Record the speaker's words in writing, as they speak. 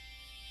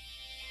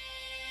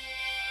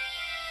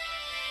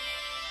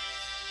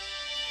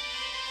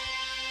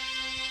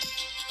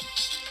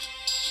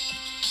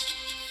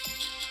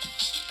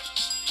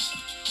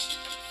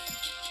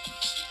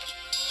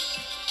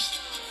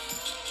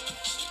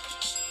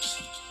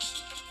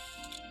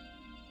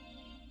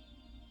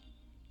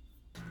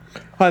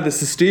Hi,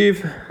 this is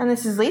Steve. And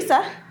this is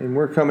Lisa. And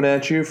we're coming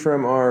at you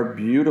from our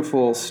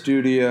beautiful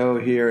studio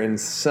here in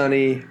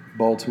sunny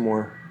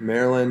Baltimore,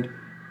 Maryland,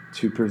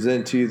 to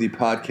present to you the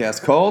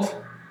podcast called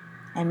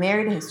I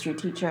Married a History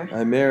Teacher.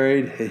 I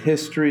Married a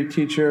History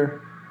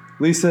Teacher.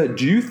 Lisa,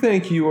 do you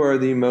think you are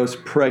the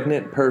most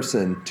pregnant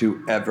person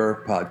to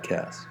ever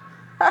podcast?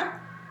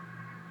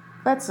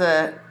 That's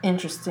an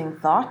interesting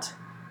thought.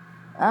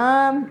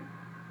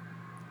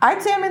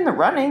 I'd say I'm in the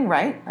running,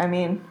 right? I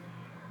mean,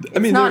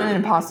 it's not an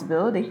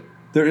impossibility.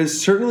 There is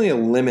certainly a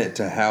limit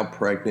to how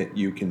pregnant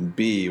you can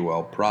be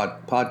while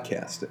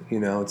podcasting.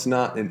 You know, it's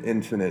not an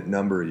infinite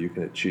number you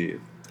can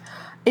achieve.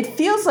 It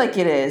feels like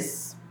it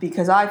is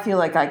because I feel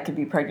like I could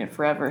be pregnant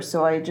forever,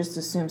 so I just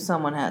assume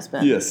someone has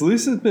been. Yes,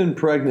 Lisa's been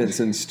pregnant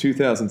since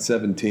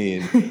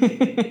 2017.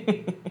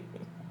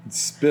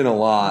 It's been a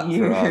lot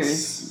for us.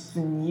 It's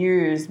been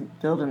years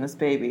building this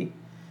baby.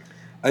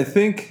 I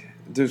think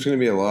there's going to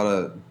be a lot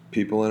of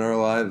people in our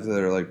lives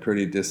that are like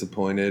pretty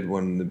disappointed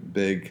when the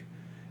big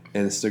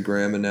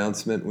Instagram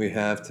announcement we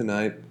have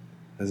tonight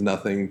has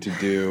nothing to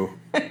do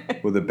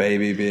with a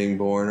baby being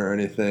born or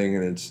anything,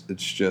 and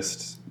it's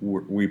just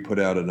we put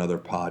out another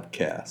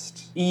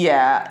podcast.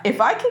 Yeah,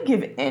 if I could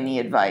give any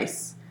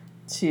advice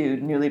to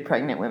newly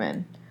pregnant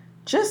women,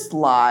 just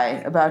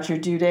lie about your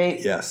due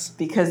date. Yes.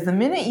 Because the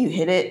minute you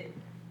hit it,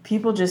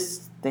 people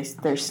just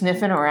they're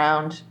sniffing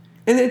around.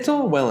 And it's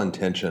all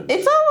well-intentioned.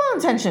 It's all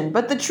well-intentioned,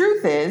 but the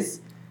truth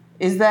is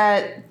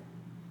that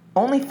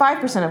only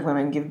 5% of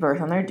women give birth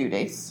on their due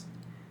dates.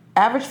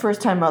 Average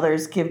first-time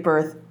mothers give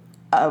birth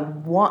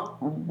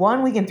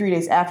 1 week and 3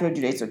 days after their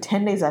due date, so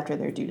 10 days after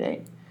their due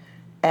date.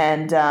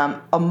 And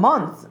a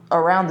month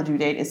around the due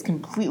date is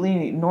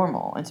completely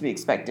normal and to be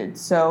expected.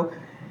 So,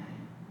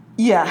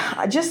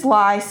 yeah, just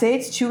lie. Say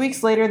it's 2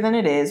 weeks later than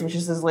it is, which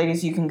is as late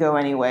as you can go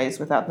anyways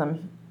without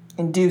them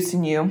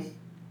inducing you.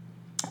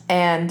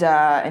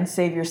 And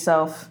save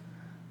yourself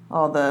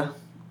all the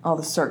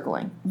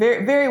circling.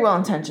 Very, very well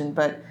intentioned,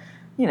 but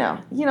you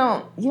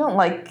don't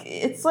like.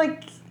 It's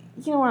like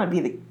you don't want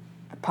to be the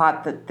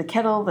pot the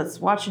kettle that's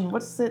watching.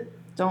 What's it?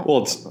 Don't.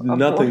 Well, it's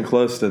nothing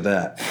close to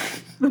that.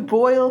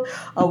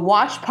 A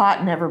watch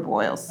pot never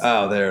boils.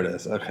 Oh, there it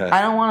is. Okay.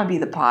 I don't want to be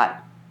the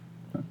pot.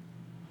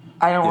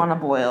 I don't want to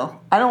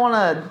boil. I don't want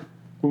to.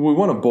 We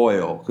want to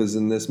boil because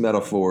in this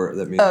metaphor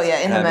that means. Oh yeah,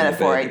 in the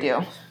metaphor I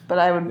do. But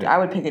I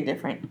would pick a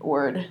different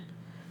word,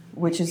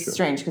 which is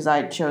strange because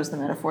I chose the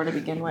metaphor to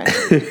begin with.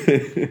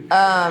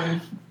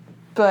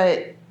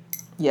 But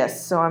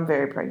yes, so I'm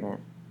very pregnant.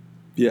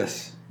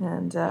 Yes.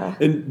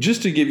 And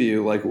just to give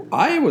you,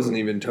 I wasn't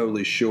even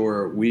totally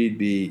sure we'd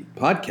be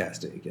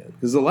podcasting again.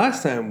 Because the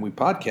last time we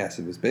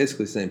podcasted was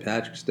basically St.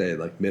 Patrick's Day,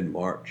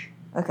 mid-March.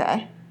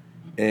 Okay.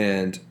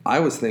 And I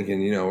was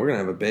thinking, we're going to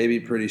have a baby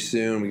pretty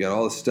soon. We got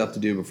all this stuff to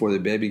do before the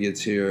baby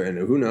gets here. And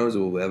who knows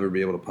if we'll ever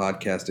be able to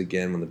podcast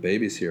again when the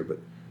baby's here. But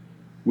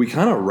we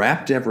kind of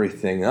wrapped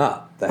everything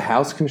up. The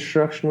house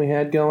construction we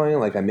had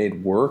going, I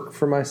made work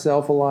for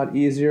myself a lot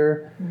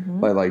easier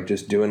by,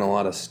 just doing a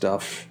lot of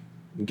stuff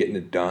and getting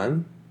it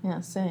done.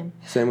 Yeah, same.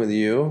 Same with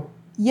you?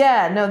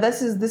 Yeah, no,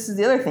 this is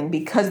the other thing.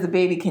 Because the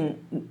baby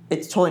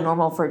it's totally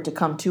normal for it to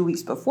come 2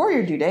 weeks before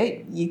your due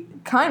date. You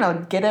kind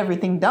of get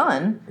everything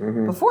done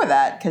before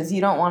that because you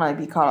don't want to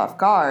be caught off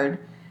guard.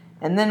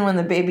 And then when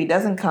the baby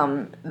doesn't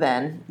come,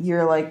 then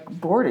you're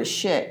bored as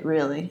shit,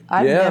 really.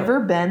 I've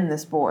never been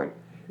this bored.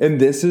 And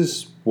this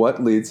is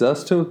what leads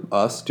us to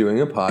us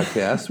doing a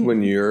podcast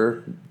when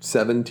you're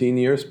 17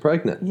 years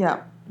pregnant.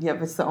 Yeah.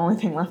 Yep, it's the only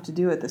thing left to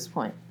do at this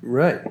point.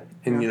 Right.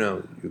 And,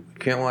 you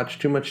can't watch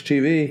too much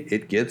TV.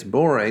 It gets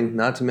boring.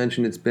 Not to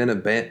mention it's been a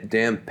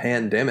damn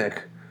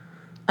pandemic.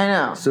 I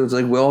know. So it's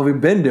what have we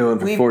been doing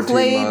for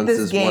 14 months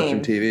is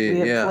watching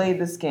TV. We have played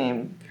this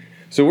game.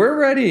 So we're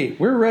ready.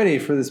 We're ready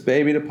for this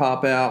baby to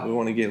pop out. We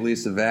want to get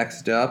Lisa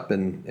vaxxed up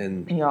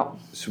and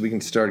so we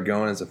can start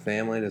going as a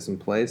family to some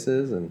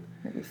places. And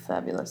that'd be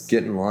fabulous.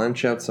 Getting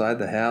lunch outside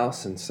the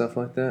house and stuff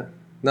like that.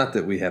 Not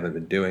that we haven't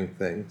been doing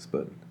things,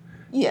 but...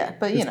 Yeah,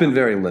 but it's been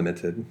very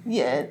limited.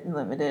 Yeah,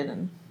 limited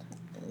and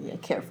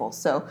careful.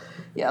 So,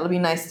 yeah, it'll be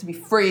nice to be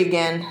free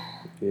again.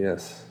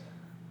 Yes.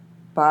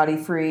 Body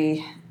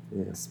free,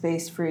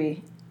 space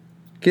free.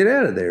 Get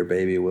out of there,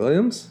 baby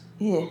Williams.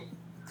 Yeah,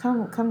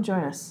 come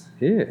join us.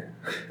 Yeah,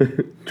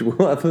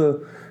 we'll have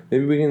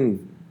maybe we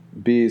can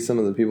be some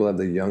of the people that have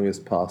the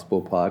youngest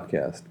possible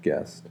podcast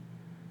guest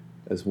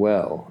as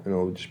well, and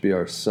it'll just be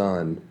our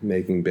son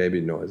making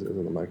baby noises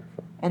on the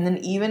microphone. And then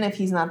even if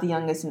he's not the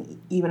youngest and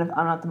even if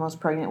I'm not the most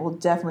pregnant, we'll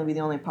definitely be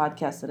the only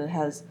podcast that it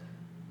has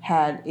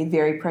had a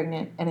very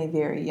pregnant and a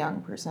very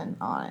young person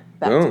on it,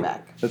 back to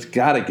back. That's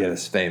got to get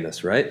us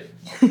famous, right?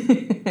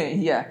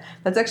 Yeah.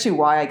 That's actually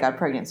why I got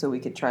pregnant, so we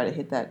could try to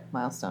hit that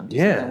milestone.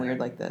 Something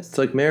weird like this. It's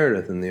like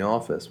Meredith in The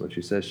Office when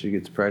she says she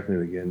gets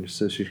pregnant again just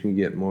so she can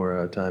get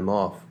more time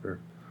off for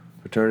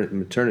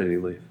maternity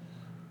leave.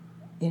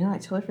 I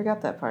totally forgot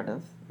that part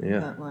of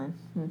that line.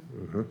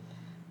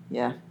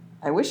 Yeah.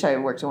 I wish I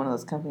worked at one of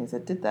those companies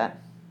that did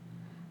that.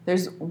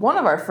 There's one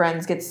of our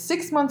friends gets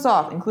 6 months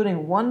off,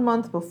 including 1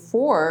 month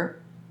before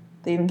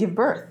they even give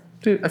birth.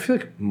 Dude, I feel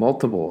like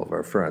multiple of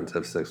our friends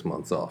have 6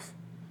 months off.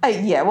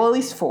 Yeah, well, at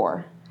least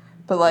 4.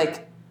 But,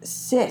 like,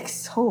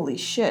 6, holy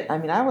shit. I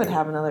mean, I would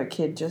have another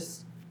kid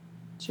just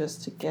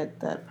to get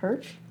that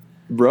perk.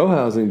 Bro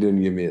housing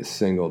didn't give me a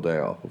single day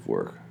off of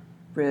work.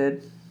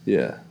 Rude.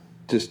 Yeah.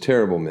 Just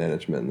terrible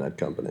management in that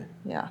company.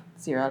 Yeah,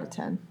 0 out of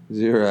 10.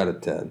 0 out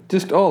of 10.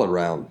 Just all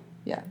around.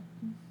 Yeah.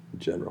 In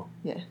general.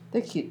 Yeah,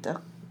 they're cute,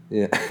 though.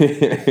 Yeah.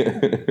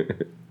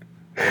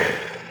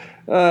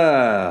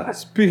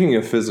 Speaking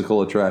of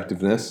physical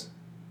attractiveness.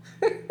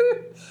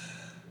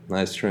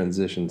 Nice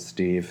transition,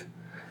 Steve.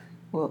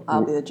 Well,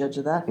 I'll be the judge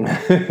of that.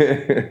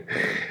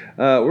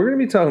 We're going to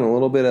be talking a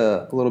little bit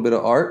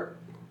of art,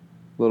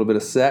 a little bit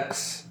of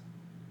sex,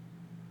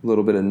 a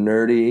little bit of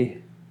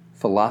nerdy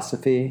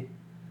philosophy,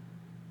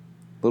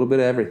 a little bit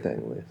of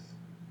everything, Liz.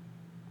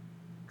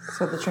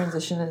 So the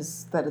transition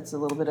is that it's a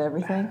little bit of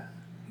everything?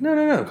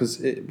 No, because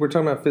we're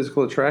talking about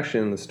physical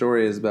attraction. The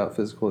story is about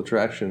physical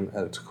attraction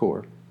at its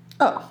core.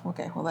 Oh,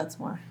 okay. Well, that's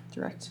more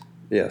direct.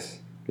 Yes.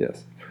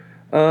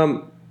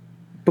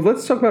 But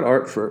let's talk about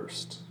art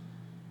first.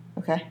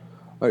 Okay.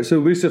 All right, so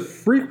Lisa,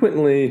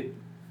 frequently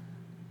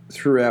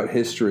throughout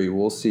history,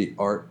 we'll see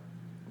art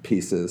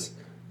pieces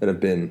that have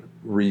been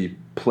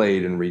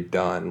replayed and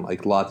redone.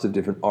 Like lots of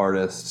different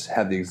artists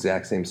have the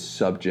exact same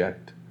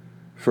subject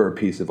for a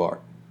piece of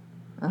art,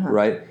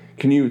 right?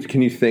 Can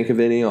you think of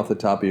any off the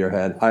top of your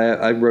head?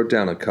 I wrote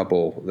down a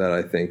couple that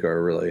I think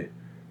are really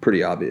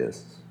pretty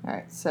obvious. All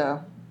right,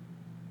 so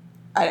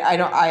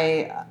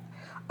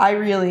I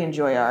really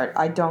enjoy art.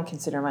 I don't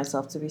consider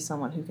myself to be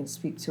someone who can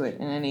speak to it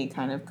in any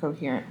kind of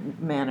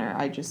coherent manner.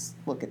 I just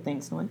look at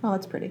things and I'm like, oh,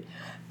 that's pretty.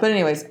 But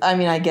anyways, I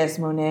mean, I guess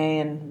Monet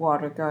and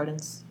water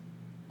gardens.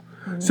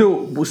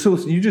 So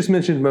you just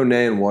mentioned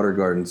Monet and water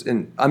gardens,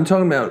 and I'm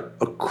talking about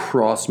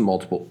across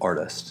multiple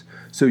artists.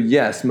 So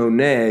yes,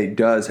 Monet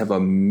does have a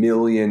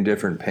million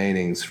different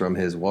paintings from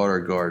his water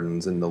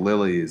gardens and the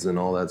lilies and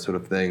all that sort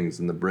of things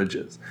and the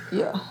bridges.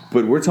 Yeah.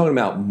 But we're talking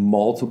about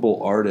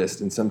multiple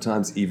artists and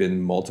sometimes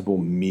even multiple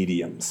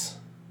mediums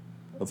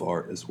of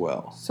art as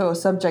well. So a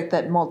subject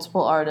that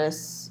multiple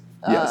artists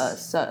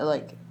Yes.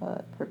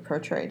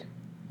 portrayed.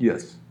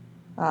 Yes.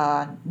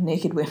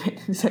 Naked women.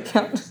 Does that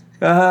count?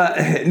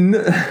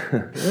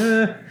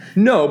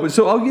 No, but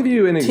so I'll give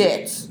you an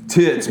Tits.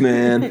 Tits,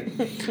 man.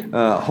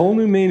 Whole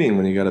new meaning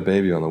when you got a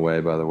baby on the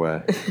way, by the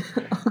way.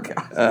 Oh,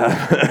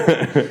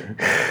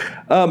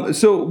 God.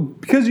 So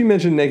because you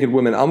mentioned naked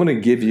women, I'm going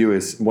to give you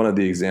one of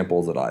the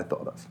examples that I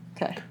thought of.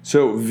 Okay.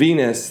 So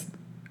Venus,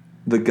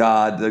 the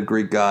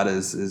Greek god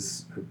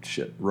is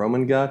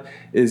Roman god,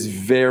 is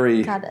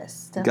very...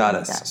 Goddess.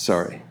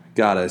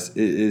 Goddess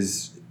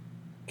is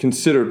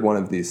considered one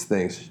of these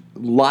things.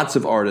 Lots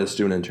of artists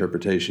do an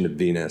interpretation of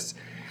Venus.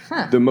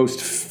 Huh. The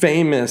most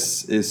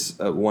famous is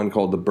one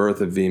called The Birth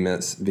of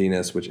Venus,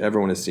 which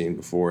everyone has seen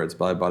before. It's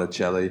by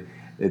Botticelli.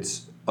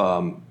 It's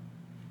the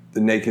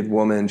naked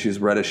woman. She has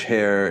reddish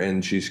hair,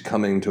 and she's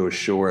coming to a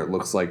shore. It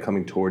looks like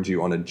coming towards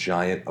you on a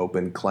giant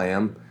open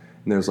clam.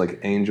 And there's like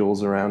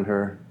angels around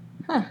her.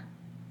 Huh.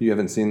 You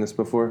haven't seen this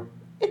before?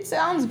 It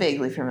sounds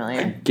vaguely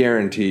familiar.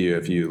 Guarantee you,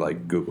 if you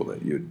Googled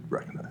it, you'd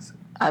recognize it.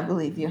 I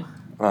believe you.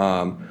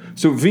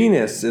 So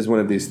Venus is one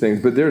of these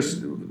things, but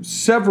there's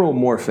several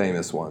more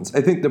famous ones.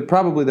 I think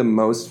probably the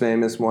most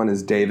famous one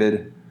is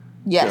David.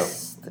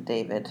 Yes, the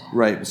David.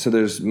 Right. So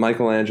there's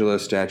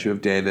Michelangelo's statue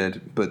of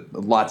David, but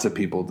lots of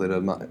people that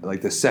are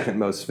the second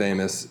most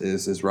famous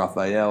is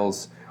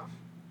Raphael's.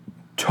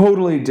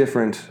 Totally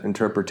different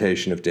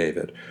interpretation of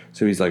David.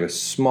 So he's like a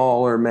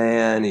smaller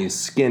man. He's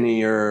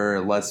skinnier,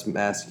 less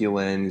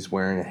masculine. He's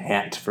wearing a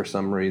hat for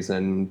some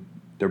reason.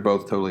 They're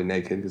both totally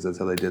naked because that's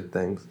how they did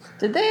things.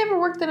 Did they ever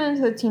work that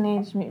into the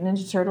Teenage Mutant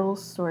Ninja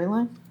Turtles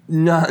storyline?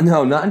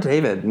 No, not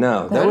David.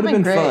 No, that would have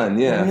been great. fun.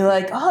 Yeah, and you're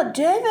like, oh,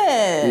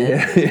 David.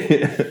 Yeah.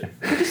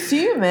 Good to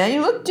see you, man.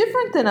 You look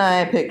different than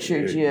I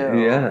pictured you.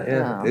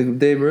 Yeah. No.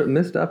 They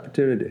missed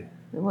opportunity.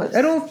 It was.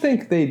 I don't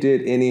think they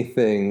did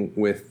anything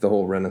with the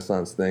whole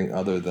Renaissance thing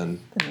other than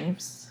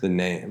the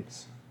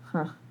names.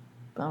 Huh.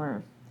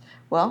 Bummer.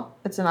 Well,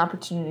 it's an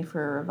opportunity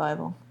for a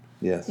revival.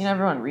 Yes. You know,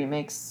 everyone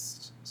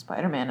remakes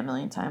Spider-Man a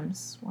million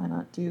times. Why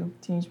not do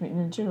Teenage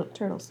Mutant Ninja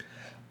Turtles?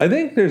 I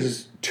think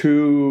there's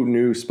 2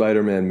 new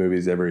Spider-Man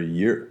movies every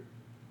year.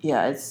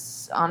 Yeah,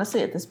 it's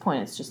honestly at this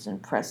point it's just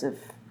impressive.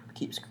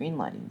 Keep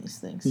greenlighting these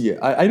things. Yeah,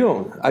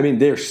 I mean,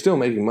 they're still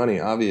making money,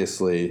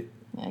 obviously.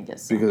 Yeah, I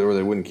guess so. Or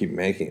they wouldn't keep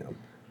making them.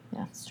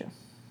 Yeah, that's true.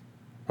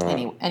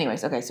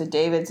 Anyways, okay, so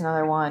David's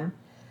another one.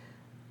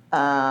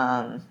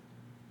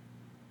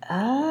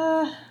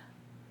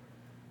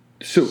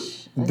 So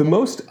the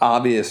most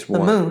obvious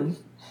one. The moon.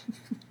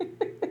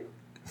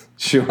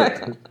 Sure.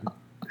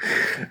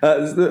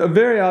 A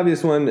very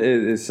obvious one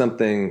is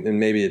something, and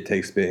maybe it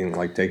takes being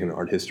taking an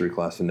art history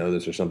class to know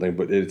this or something,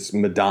 but it's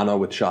Madonna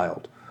with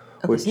Child.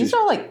 Okay, so these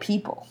are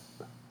people,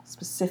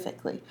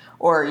 specifically,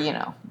 or,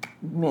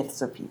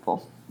 myths of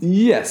people.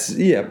 Yes,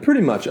 yeah,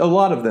 pretty much. A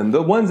lot of them.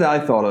 The ones I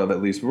thought of,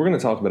 at least, we're going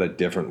to talk about a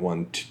different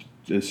one,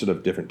 a sort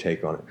of different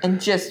take on it.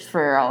 And just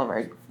for all of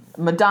our...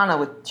 Madonna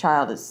with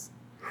Child is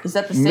Is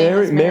that the same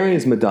as Mary? Mary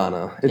is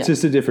Madonna. It's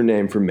just a different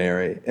name for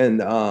Mary. And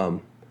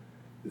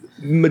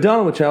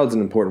Madonna with Child is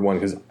an important one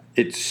because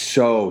it's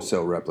so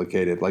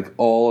replicated. Like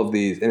all of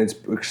these, and it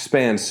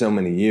spans so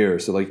many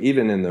years. So like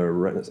even in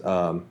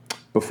the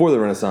before the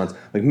Renaissance,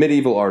 like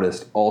medieval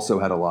artists also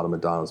had a lot of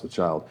Madonnas with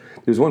Child.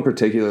 There's one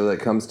particular that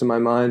comes to my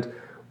mind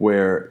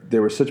where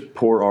there were such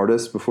poor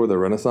artists before the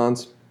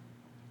Renaissance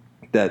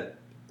that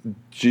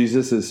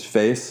Jesus's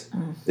face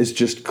is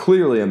just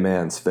clearly a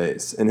man's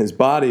face, and his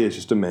body is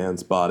just a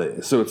man's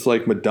body. So it's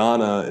like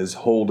Madonna is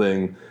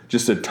holding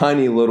just a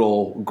tiny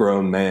little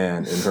grown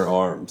man in her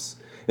arms.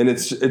 And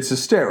it's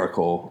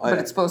hysterical. But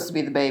it's supposed to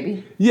be the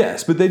baby?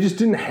 Yes, but they just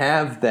didn't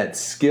have that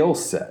skill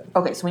set.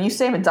 Okay, so when you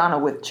say Madonna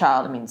with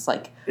child, it means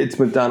like... It's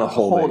Madonna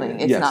holding.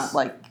 It's not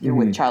like you're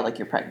with child like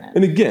you're pregnant.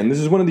 And again, this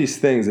is one of these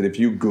things that if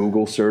you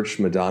Google search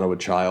Madonna with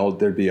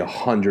child, there'd be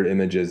 100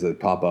 images that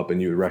pop up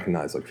and you would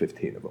recognize like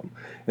 15 of them.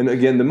 And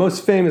again, the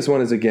most famous one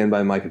is again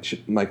by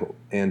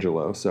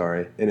Michelangelo,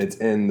 and it's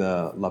in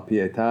the La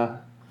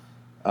Pietà.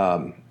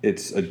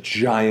 It's a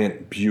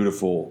giant,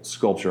 beautiful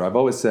sculpture. I've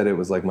always said it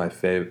was like my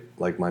favorite,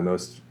 like my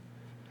most,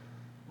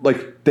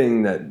 like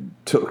thing that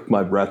took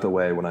my breath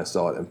away when I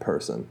saw it in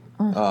person.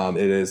 It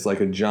is like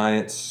a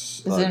giant.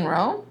 Is it in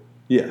Rome?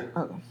 Yeah.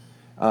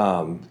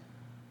 Oh.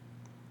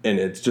 And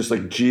it's just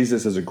like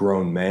Jesus as a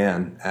grown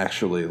man,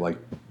 actually like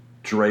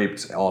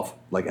draped off,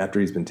 like after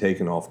he's been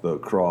taken off the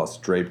cross,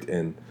 draped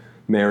in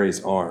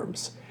Mary's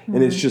arms.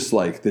 And it's just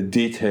like the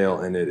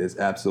detail in it is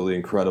absolutely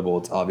incredible.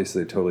 It's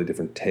obviously a totally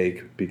different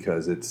take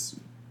because it's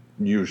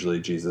usually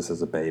Jesus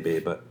as a baby,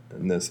 but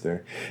in this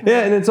there.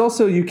 Yeah, and it's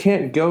also, you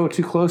can't go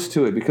too close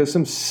to it because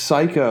some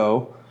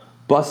psycho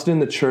bust in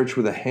the church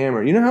with a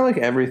hammer. You know how like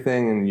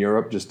everything in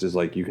Europe just is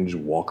like you can just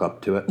walk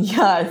up to it?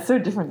 Yeah, it's so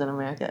different than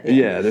America.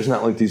 Yeah, there's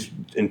not like these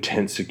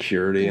intense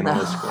security and all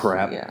this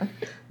crap. Yeah.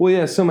 Well,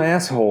 yeah, some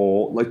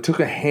asshole like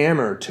took a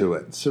hammer to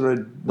it, sort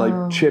of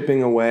like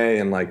chipping away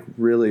and like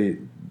really...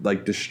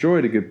 like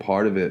destroyed a good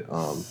part of it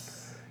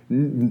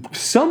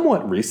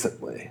somewhat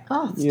recently.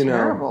 Oh, it's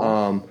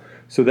terrible.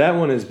 So that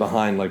one is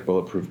behind like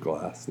bulletproof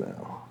glass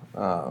now.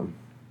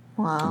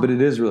 Wow. But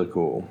it is really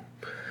cool.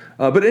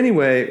 But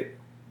anyway,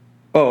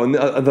 and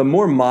the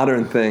more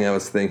modern thing I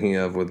was thinking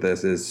of with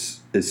this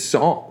is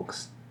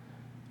songs,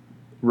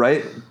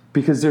 right?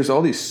 Because there's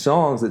all these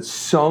songs that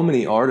so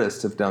many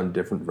artists have done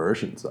different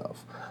versions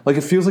of. Like,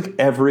 it feels like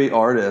every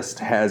artist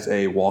has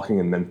a Walking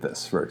in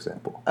Memphis, for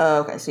example.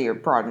 Oh, okay. So you're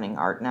broadening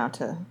art now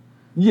to...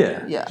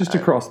 Yeah, just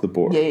across the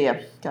board. Yeah.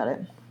 Got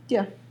it.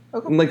 Yeah.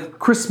 Okay. And like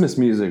Christmas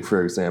music,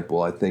 for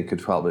example, I think could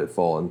probably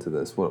fall into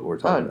this, what we're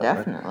talking about.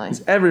 Oh, definitely.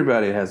 Right?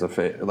 Everybody has a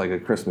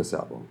Christmas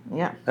album.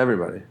 Yeah.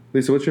 Everybody.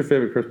 Lisa, what's your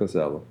favorite Christmas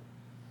album?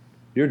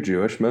 You're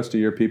Jewish. Most of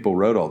your people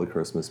wrote all the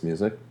Christmas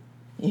music.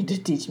 You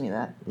did teach me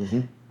that.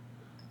 Mm-hmm.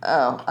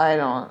 Oh, I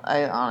don't.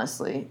 I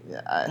honestly...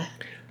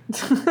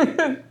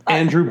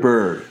 Andrew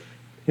Bird.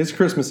 His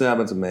Christmas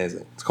album's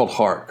amazing. It's called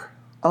Hark.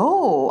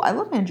 Oh, I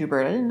love Andrew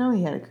Bird. I didn't know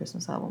he had a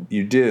Christmas album.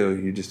 You do.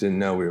 You just didn't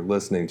know we were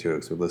listening to it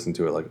because we listened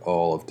to it like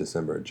all of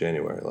December and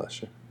January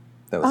last year.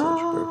 That was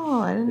Andrew Bird.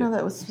 Oh, I didn't know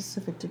that was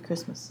specific to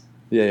Christmas.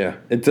 Yeah.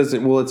 It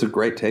doesn't. Well, it's a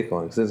great take on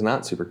it because it's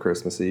not super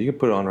Christmassy. You can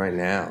put it on right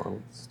now.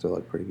 It's still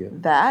like pretty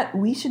good. That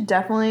we should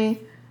definitely.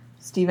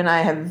 Steve and I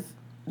have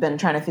been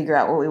trying to figure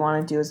out what we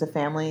want to do as a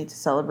family to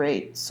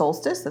celebrate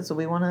solstice. That's what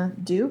we want to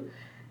do.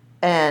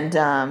 And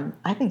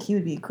I think he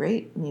would be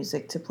great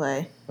music to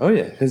play. Oh,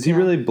 yeah, because he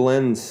really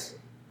blends...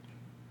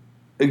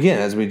 Again,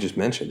 as we just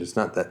mentioned, it's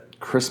not that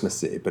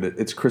Christmassy, but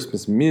it's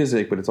Christmas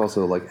music, but it's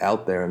also like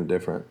out there and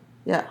different.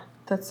 Yeah,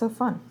 that's so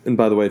fun. And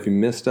by the way, if you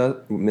missed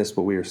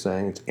what we were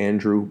saying, it's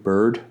Andrew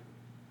Bird,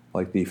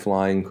 like the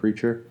flying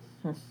creature.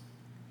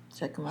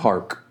 Check him out.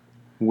 Hark,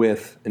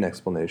 with an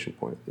exclamation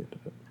point at the end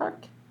of it.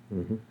 Hark.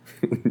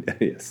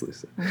 Mm-hmm. Yes,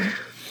 Lisa.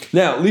 Mm-hmm.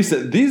 Now,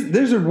 Lisa,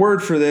 there's a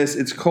word for this.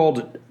 It's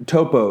called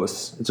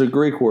topos. It's a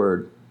Greek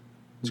word.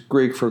 It's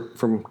Greek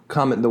from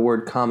the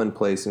word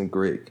commonplace in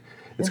Greek.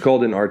 It's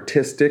called an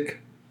artistic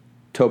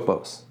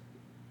topos.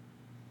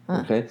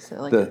 Okay,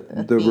 so like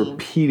the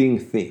repeating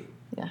theme.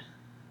 Yeah.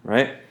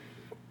 Right.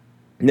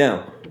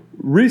 Now,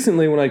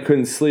 recently, when I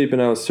couldn't sleep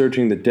and I was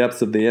searching the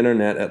depths of the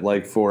internet at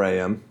like 4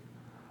 a.m.,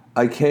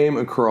 I came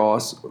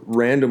across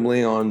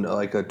randomly on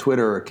like a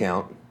Twitter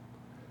account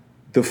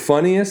the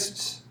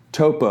funniest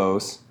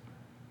topos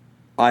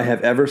I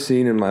have ever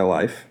seen in my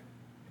life.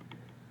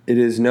 It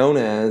is known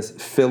as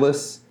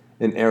Phyllis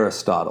and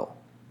Aristotle.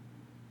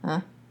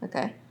 Huh?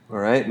 Okay. All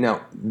right.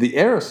 Now, the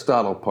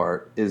Aristotle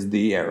part is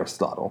the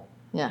Aristotle.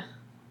 Yeah.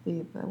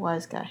 The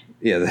wise guy.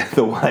 Yeah,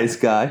 the wise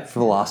guy,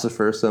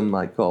 philosopher, some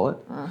might call it.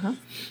 Uh-huh.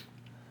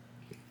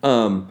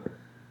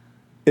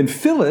 And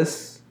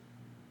Phyllis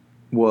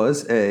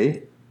was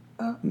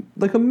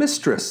like a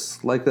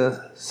mistress, like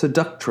a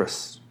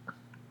seductress.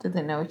 Did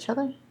they know each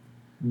other?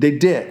 They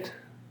did.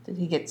 Did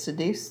he get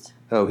seduced?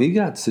 Oh, he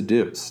got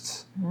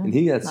seduced. And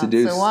he got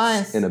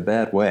seduced in a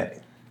bad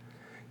way.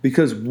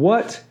 Because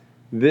what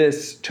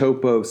this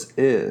topos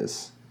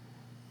is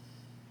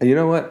You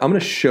know what? I'm going to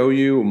show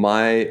you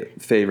my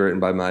favorite,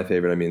 and by my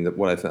favorite, I mean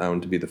what I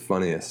found to be the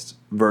funniest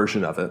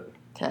version of it.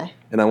 Okay.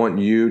 And I want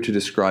you to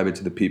describe it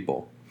to the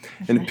people.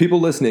 And people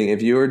listening,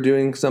 if you're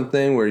doing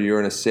something where you're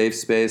in a safe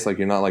space, like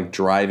you're not like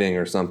driving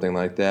or something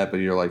like that, but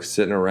you're like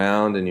sitting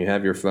around and you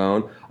have your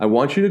phone, I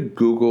want you to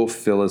Google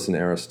Phyllis and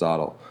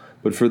Aristotle.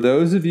 But for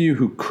those of you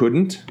who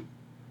couldn't,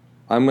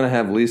 I'm going to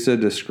have Lisa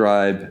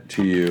describe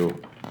to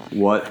you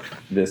what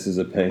this is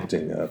a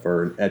painting of,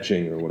 or an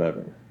etching, or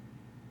whatever.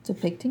 It's a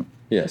painting?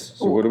 Yes.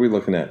 So what are we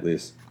looking at,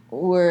 Lisa?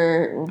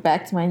 We're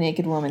back to my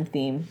naked woman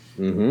theme.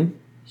 Mm-hmm.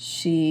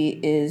 She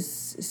is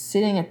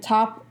sitting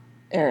atop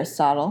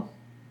Aristotle.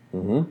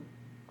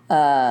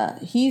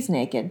 Mm-hmm. He's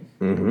naked.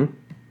 Mm-hmm.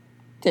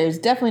 There's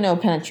definitely no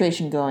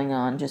penetration going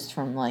on, just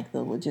from like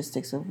the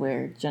logistics of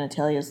where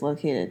genitalia is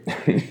located.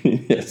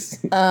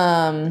 Yes.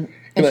 And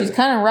she's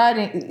kind of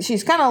riding.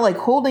 She's kind of like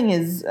holding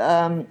his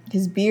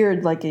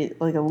beard like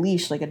a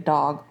leash, like a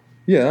dog.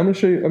 Yeah, I'm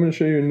gonna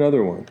show you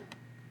another one.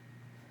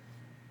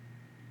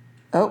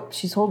 Oh,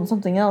 she's holding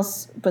something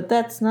else, but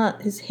that's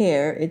not his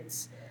hair.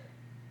 It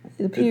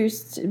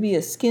appears to be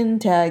a skin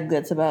tag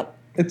that's about.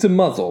 It's a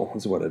muzzle,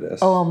 is what it is.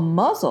 Oh, a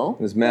muzzle.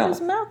 His mouth.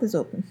 His mouth is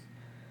open.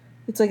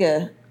 It's like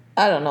a.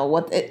 I don't know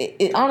what.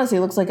 It honestly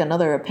looks like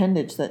another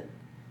appendage that.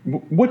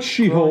 What's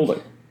she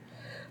holding?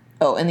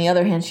 Oh, in the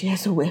other hand, she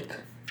has a whip.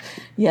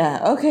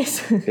 Yeah. Okay.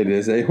 So It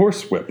is a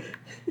horse whip.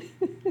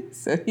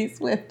 so he's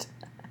whipped.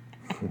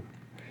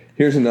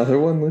 Here's another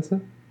one,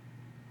 Lisa.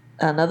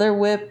 Another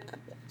whip.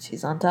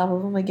 She's on top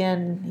of him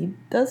again. He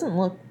doesn't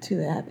look too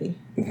happy.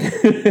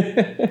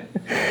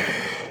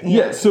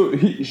 Yeah. So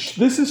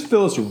this is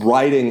Phyllis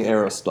riding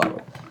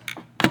Aristotle.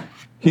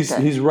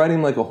 He's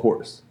riding like a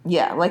horse.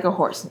 Yeah, like a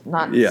horse,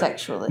 not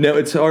sexually. No,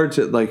 it's hard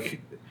to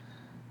like.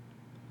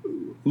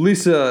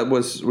 Lisa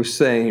was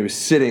saying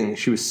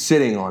she was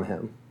sitting on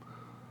him.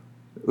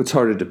 It's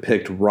hard to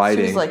depict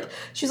riding.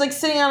 She's like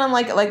sitting on him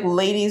like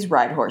ladies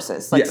ride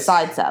horses, like Yes.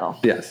 side saddle.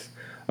 Yes.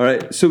 All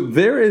right. So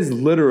there is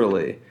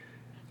literally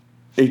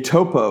a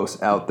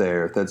topos out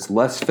there that's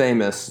less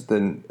famous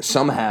than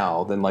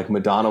like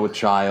Madonna with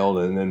Child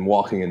and then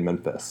Walking in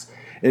Memphis.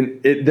 And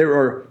there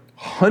are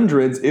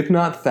hundreds, if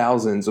not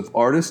thousands, of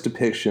artist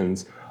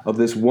depictions of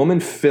this woman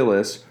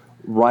Phyllis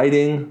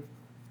riding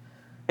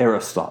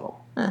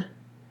Aristotle.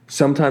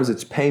 Sometimes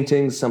it's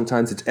paintings,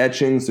 sometimes it's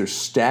etchings. There's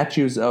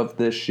statues of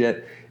this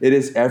shit. It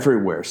is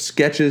everywhere.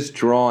 Sketches,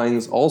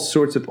 drawings, all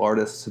sorts of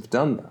artists have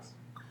done this.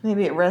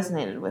 Maybe it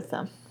resonated with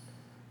them.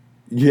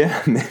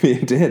 Yeah, maybe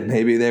it did.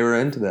 Maybe they were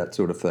into that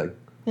sort of thing.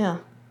 Yeah.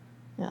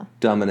 Yeah.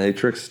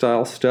 Dominatrix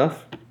style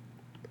stuff.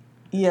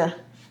 Yeah.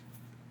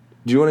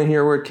 Do you want to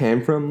hear where it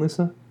came from,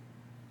 Lisa?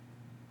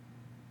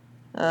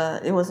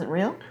 It wasn't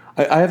real?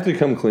 I have to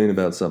come clean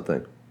about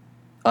something.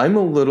 I'm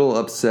a little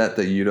upset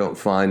that you don't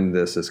find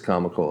this as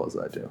comical as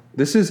I do.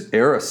 This is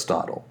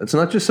Aristotle. It's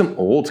not just some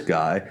old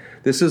guy.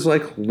 This is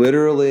like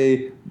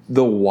literally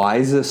the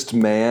wisest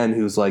man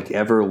who's like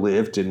ever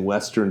lived in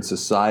Western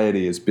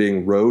society is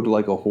being rode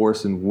like a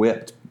horse and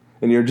whipped.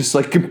 And you're just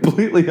like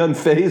completely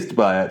unfazed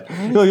by it.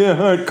 Oh yeah,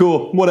 all right,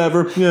 cool,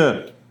 whatever,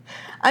 yeah.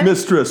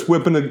 Mistress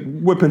whipping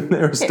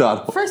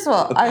Aristotle. Okay, first of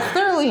all, I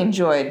thoroughly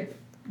enjoyed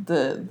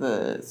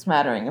the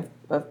smattering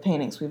of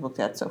paintings we've looked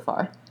at so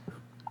far.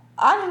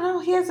 I don't know.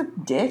 He has a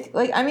dick.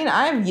 Like, I mean,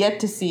 I've yet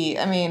to see.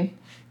 I mean,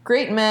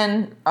 great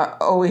men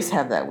always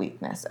have that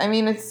weakness. I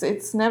mean,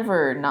 it's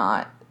never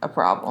not a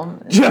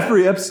problem.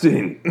 Jeffrey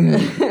Epstein. I mean,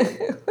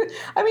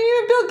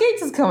 even Bill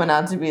Gates is coming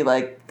out to be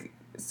like,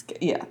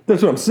 yeah.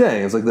 That's what I'm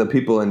saying. It's like the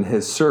people in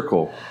his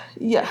circle.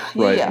 Yeah,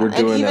 right. Yeah. We're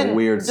doing that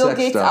weird Bill sex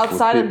Gates stuff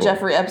outside with of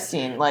Jeffrey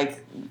Epstein,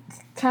 like,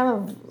 kind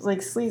of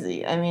like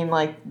sleazy. I mean,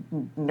 like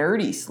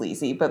nerdy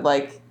sleazy, but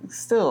like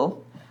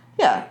still.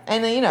 Yeah,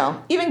 and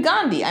then, even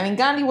Gandhi. I mean,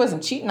 Gandhi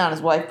wasn't cheating on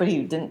his wife, but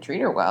he didn't treat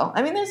her well.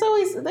 I mean, there's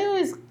always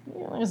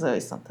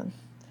something.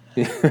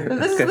 This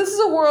is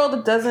a world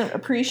that doesn't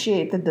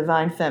appreciate the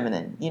divine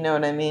feminine. You know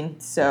what I mean?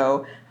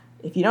 So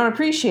if you don't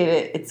appreciate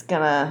it, it's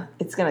gonna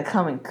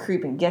come and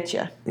creep and get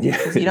you. Yeah,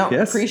 because you don't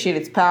appreciate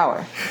its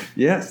power.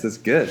 Yes, that's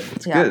good.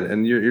 It's good,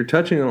 and you're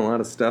touching on a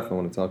lot of stuff I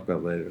want to talk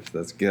about later. So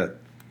that's good.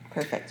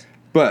 Perfect.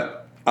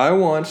 But I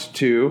want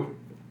to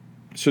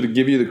sort of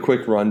give you the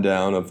quick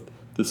rundown of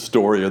the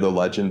story or the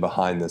legend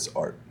behind this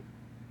art.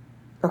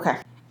 Okay.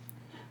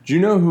 Do you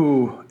know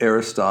who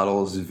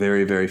Aristotle's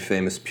very, very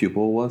famous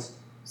pupil was?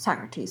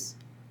 Socrates.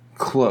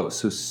 Close.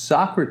 So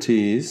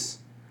Socrates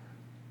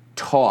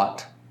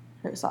taught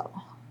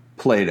Aristotle.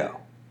 Plato.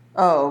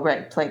 Oh,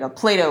 right, Plato.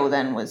 Plato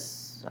then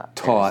was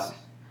taught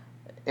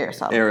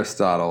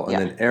Aristotle,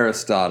 and then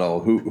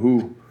Aristotle,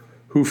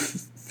 who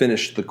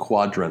finished the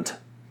quadrant.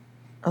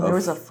 Oh, there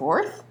was a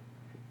fourth?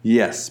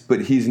 Yes,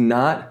 but he's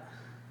not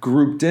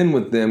grouped in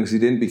with them because he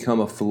didn't become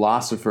a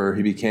philosopher.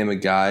 He became a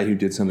guy who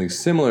did something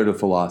similar to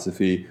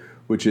philosophy,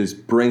 which is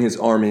bring his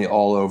army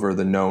all over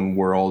the known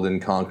world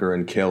and conquer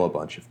and kill a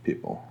bunch of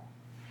people.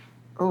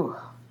 Ooh,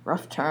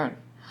 rough turn.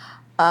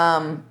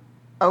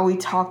 We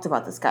talked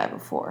about this guy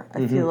before.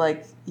 I feel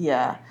like,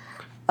 yeah.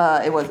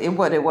 It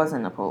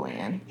wasn't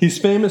Napoleon. He's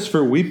famous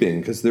for weeping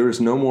because there is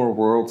no more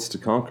worlds to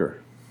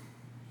conquer.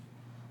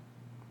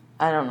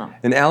 I don't know.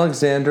 And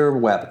Alexander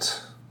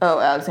wept. Oh,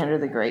 Alexander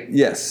the Great.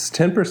 Yes,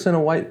 10%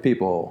 of white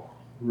people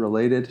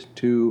related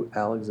to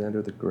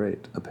Alexander the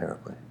Great,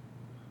 apparently.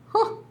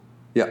 Huh.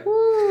 Yeah.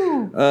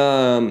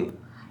 Woo.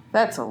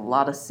 That's a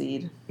lot of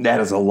seed. That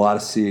is a lot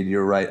of seed,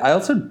 you're right. I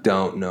also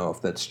don't know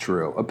if that's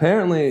true.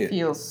 Apparently...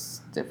 Feels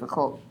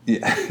difficult.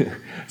 Yeah.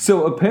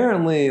 So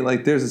apparently,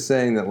 like, there's a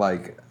saying that,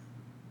 like...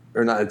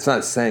 Or not, it's not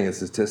a saying,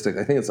 it's a statistic.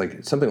 I think it's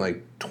like something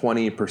like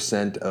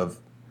 20% of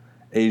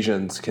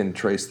Asians can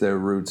trace their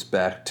roots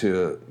back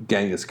to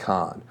Genghis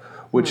Khan,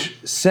 which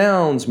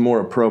sounds more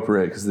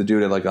appropriate because the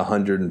dude had like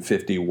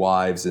 150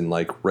 wives and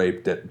like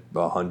raped at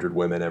 100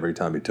 women every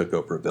time he took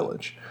over a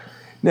village.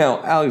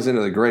 Now,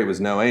 Alexander the Great was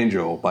no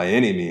angel by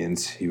any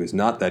means. He was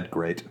not that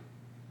great.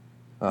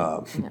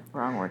 Yeah,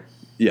 wrong word.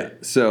 Yeah,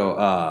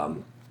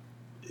 so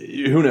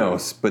who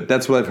knows? But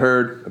that's what I've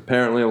heard.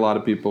 Apparently, a lot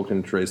of people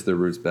can trace their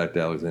roots back to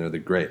Alexander the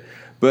Great.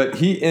 But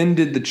he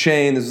ended the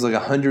chain. This was like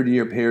a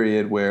 100-year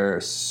period where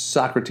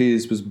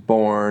Socrates was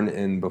born,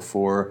 and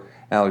before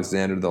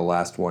Alexander, the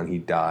last one, he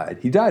died.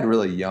 He died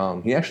really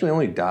young. He actually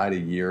only died a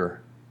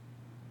year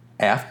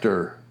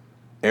after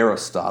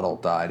Aristotle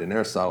died, and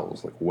Aristotle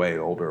was like way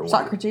older.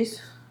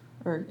 Socrates?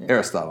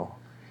 Aristotle.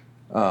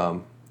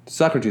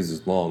 Socrates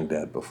is long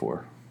dead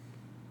before.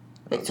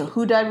 Wait, so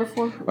who died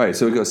before? All right,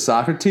 so it goes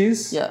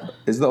Socrates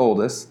is the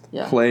oldest,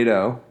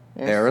 Plato,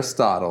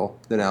 Aristotle,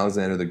 then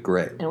Alexander the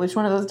Great. And which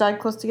one of those died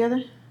close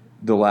together?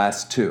 The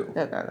last two.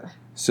 Okay.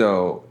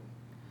 So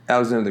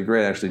Alexander the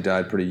Great actually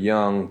died pretty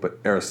young, but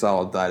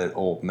Aristotle died an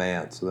old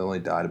man, so they only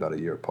died about a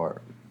year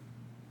apart.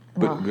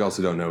 But we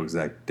also don't know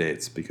exact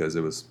dates because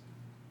it was,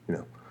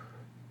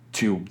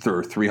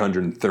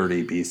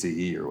 330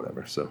 BCE or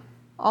whatever. So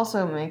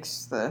also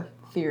makes the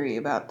theory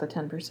about the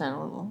 10% a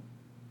little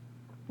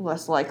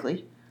less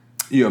likely.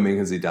 You know what I mean?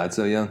 Because he died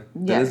so young?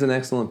 Yeah. That is an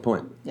excellent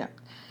point. Yeah.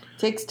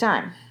 Takes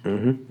time.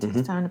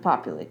 Takes time to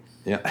populate.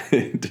 Yeah,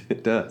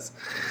 it does.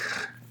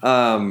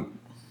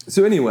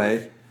 So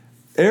anyway,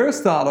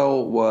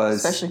 Aristotle was...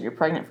 Especially if you're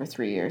pregnant for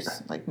 3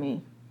 years, like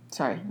me.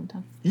 Sorry, I'm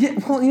done. Yeah,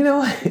 well,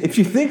 if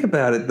you think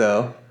about it,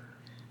 though,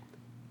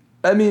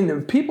 I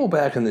mean, people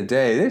back in the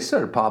day, they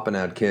started popping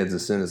out kids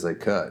as soon as they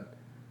could.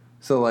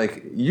 So,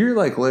 like, you're,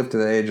 like, lived to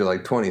the age of,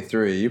 like,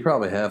 23, you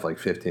probably have, like,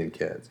 15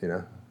 kids,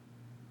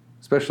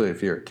 Especially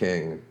if you're a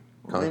king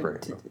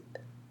conquering.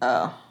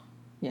 Oh,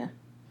 yeah.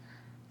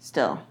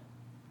 Still.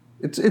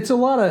 It's a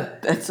lot of...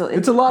 It's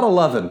a lot of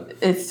loving.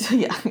 It's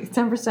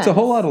 10%. It's a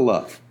whole lot of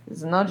love.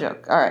 It's no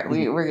joke. All right,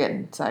 we're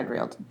getting side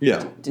railed.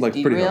 Yeah, like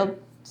pretty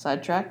derailed,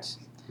 sidetracked.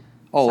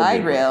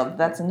 Side railed.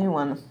 That's a new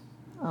one.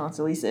 Oh, it's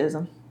a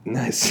Lisa-ism.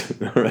 Nice.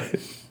 All right.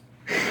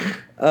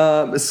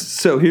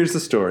 So here's the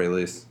story,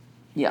 Lise.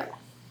 Yeah.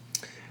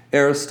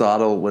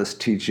 Aristotle was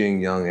teaching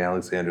young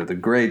Alexander the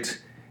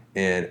Great,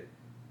 and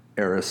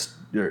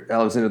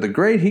Alexander the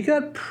Great, he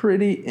got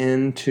pretty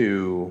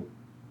into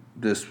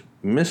this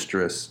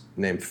mistress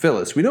named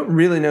Phyllis. We don't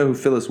really know who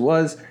Phyllis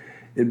was.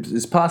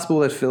 It's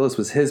possible that Phyllis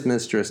was his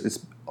mistress.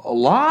 A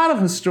lot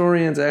of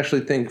historians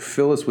actually think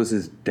Phyllis was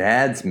his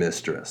dad's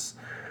mistress,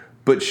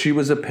 but she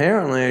was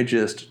apparently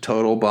just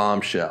total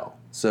bombshell.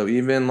 So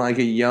even like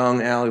a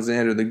young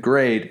Alexander the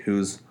Great,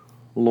 whose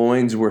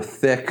loins were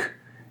thick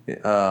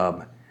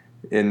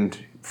and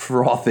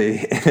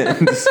frothy,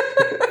 and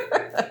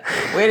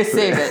way to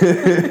save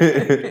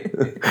it.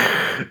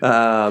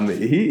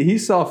 he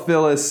saw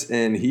Phyllis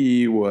and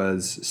he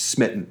was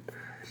smitten.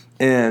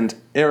 And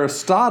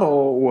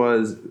Aristotle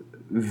was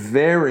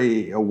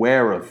very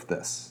aware of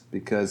this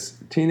because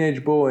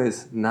teenage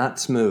boys, not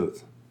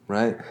smooth,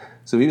 right?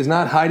 So he was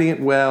not hiding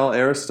it well.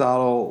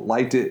 Aristotle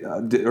liked it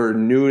or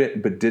knew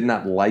it, but did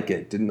not like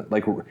it.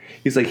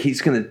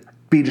 He's going to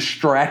be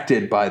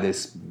distracted by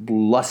this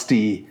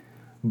lusty,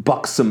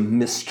 buxom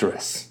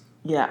mistress.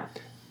 Yeah.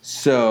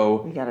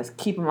 So we gotta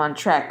keep him on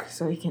track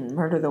so he can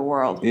murder the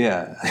world.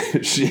 Yeah,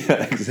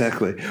 yeah,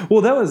 exactly. Well,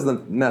 that was the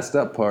messed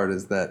up part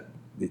is that,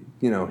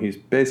 he's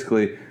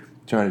basically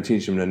trying to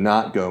teach him to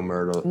not go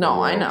murder the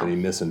world, I know. and he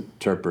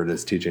misinterpreted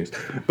his teachings.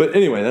 But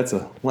anyway, that's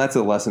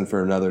a lesson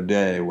for another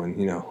day when,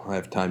 I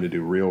have time to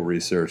do real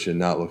research and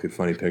not look at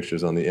funny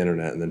pictures on the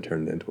internet and then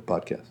turn it into a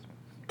podcast.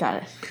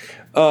 Got it.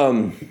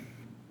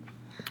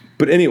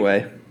 But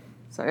anyway.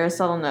 So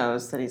Aristotle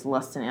knows that he's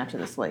lusting after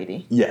this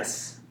lady.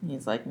 Yes.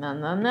 He's like,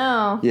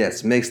 no.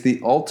 Yes, makes the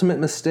ultimate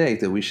mistake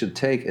that we should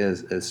take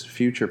as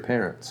future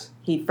parents.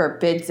 He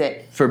forbids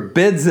it.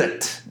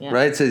 Yeah.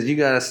 Right? Says, you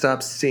got to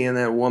stop seeing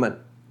that woman.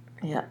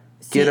 Yeah.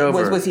 Get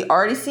over it. Was he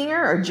already seeing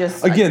her or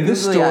just... Again,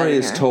 this story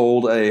is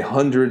told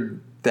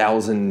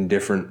 100,000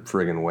 different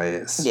friggin'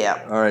 ways.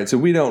 Yeah. All right, so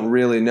we don't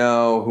really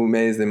know who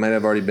Mays. They might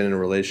have already been in a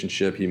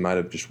relationship. He might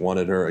have just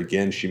wanted her.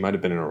 Again, she might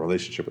have been in a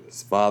relationship with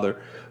his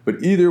father.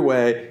 But either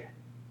way,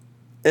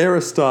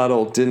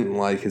 Aristotle didn't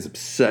like his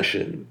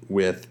obsession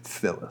with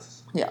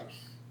Phyllis. Yeah.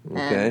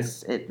 Okay? And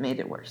it made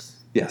it worse.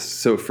 Yes,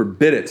 so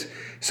forbid it.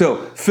 So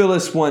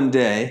Phyllis one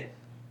day,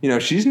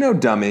 she's no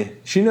dummy.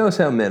 She knows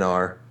how men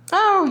are.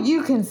 Oh, Oh,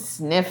 you can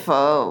sniff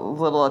a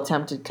little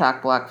attempted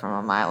cock block from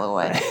a mile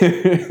away.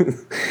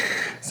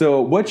 So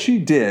what she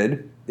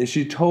did is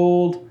she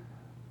told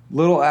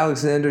little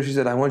Alexander, she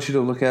said, I want you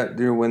to look out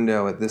your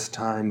window at this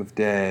time of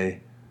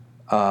day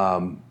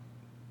in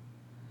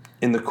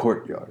the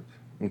courtyard.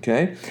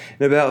 Okay?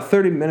 And about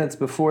 30 minutes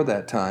before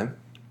that time,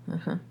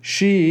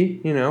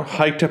 she,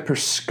 hiked up her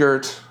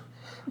skirt,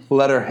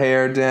 let her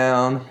hair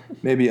down,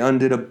 maybe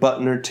undid a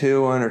button or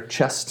two on her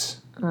chest.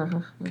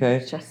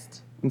 Okay? Chest.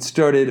 And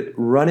started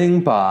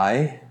running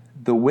by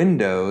the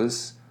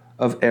windows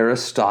of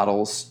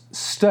Aristotle's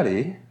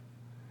study,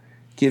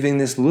 giving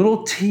this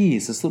little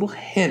tease, this little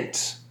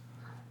hint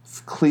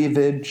of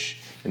cleavage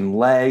and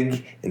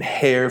leg and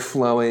hair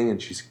flowing, and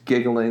she's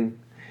giggling.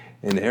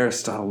 And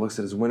Aristotle looks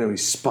at his window, he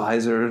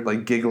spies her,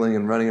 like giggling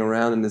and running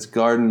around in this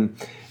garden,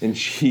 and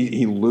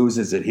he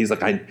loses it. He's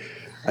like,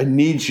 I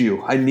need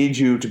you. I need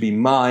you to be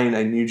mine.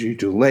 I need you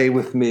to lay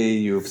with me.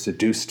 You have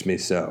seduced me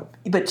so.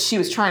 But she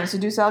was trying to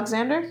seduce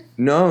Alexander?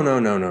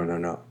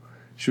 No.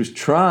 She was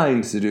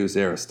trying to seduce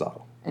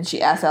Aristotle. And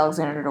she asked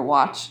Alexander to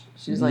watch?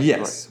 She was like,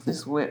 yes.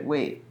 Just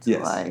wait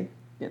till I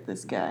get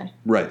this guy.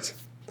 Right.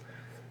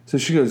 So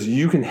she goes,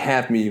 you can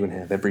have me. You can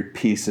have every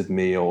piece of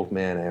me, old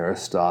man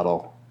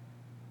Aristotle.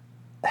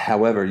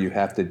 However, you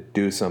have to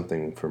do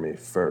something for me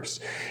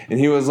first. And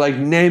he was like,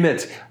 name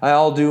it.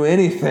 I'll do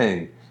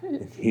anything.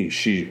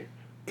 She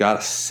got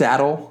a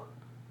saddle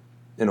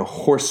and a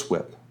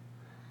horsewhip.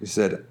 He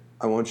said,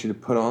 I want you to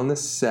put on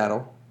this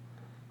saddle.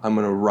 I'm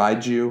going to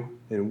ride you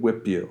and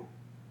whip you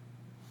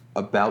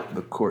about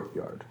the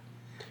courtyard.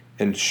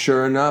 And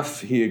sure enough,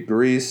 he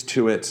agrees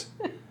to it.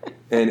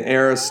 And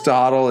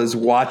Aristotle is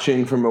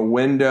watching from a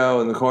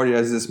window in the courtyard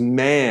as this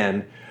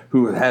man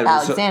who had...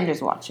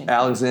 Alexander's watching.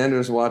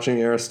 Alexander's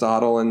watching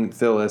Aristotle and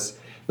Phyllis.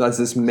 That's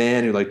this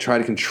man who tried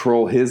to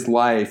control his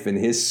life and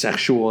his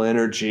sexual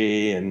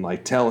energy and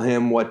tell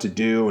him what to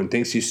do and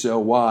thinks he's so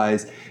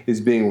wise, is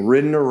being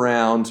ridden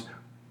around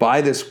by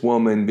this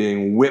woman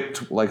being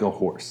whipped like a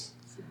horse.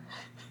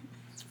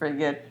 It's pretty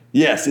good.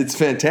 Yes, it's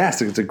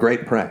fantastic. It's a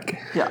great prank.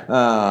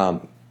 Yeah.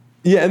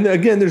 And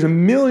again, there's a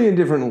million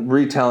different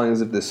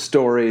retellings of the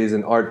stories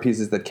and art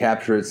pieces that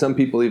capture it. Some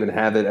people even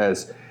have it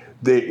as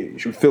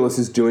Phyllis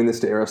is doing this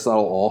to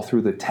Aristotle all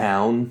through the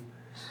town.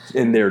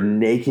 And they're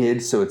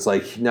naked, so it's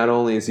like not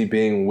only is he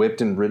being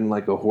whipped and ridden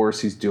like a horse,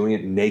 he's doing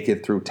it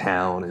naked through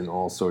town and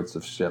all sorts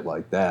of shit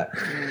like that.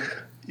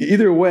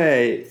 Either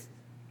way,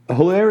 a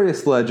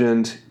hilarious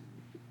legend,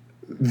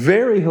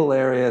 very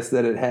hilarious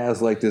that it has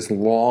this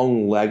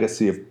long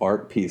legacy of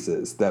art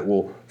pieces that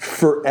will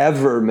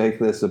forever make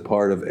this a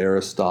part of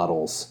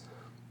Aristotle's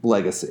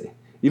legacy.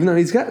 Even though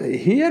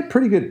he had a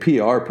pretty good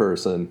PR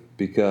person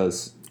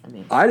because...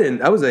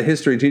 I was a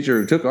history teacher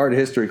who took art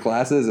history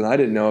classes, and I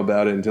didn't know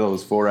about it until it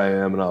was 4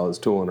 a.m. and I was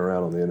tooling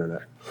around on the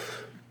internet.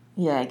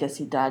 Yeah, I guess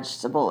he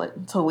dodged a bullet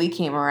until we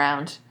came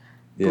around,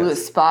 blew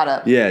his spot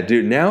up. Yeah,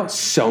 dude, now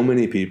so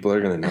many people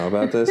are going to know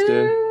about this,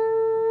 dude.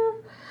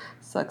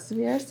 Sucks to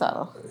be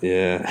Aristotle.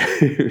 Yeah.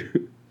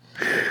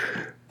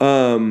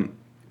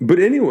 But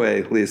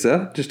anyway,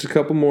 Lisa, just a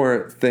couple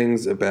more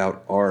things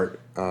about art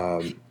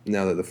now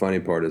that the funny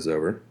part is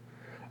over.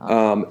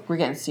 We're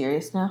getting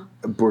serious now?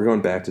 We're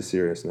going back to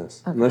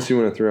seriousness. Okay. Unless you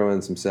want to throw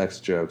in some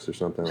sex jokes or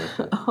something like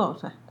that. Oh,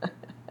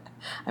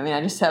 I mean, I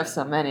just have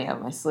so many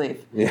up my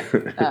sleeve. Yeah.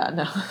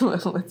 No,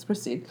 let's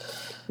proceed.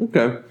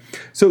 Okay.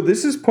 So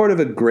this is part of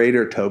a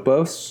greater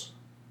topos.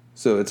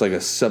 So it's like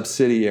a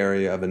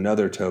subsidiary of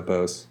another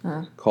topos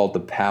called The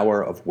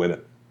Power of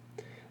Women.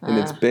 And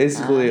it's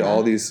basically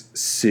all these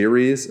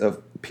series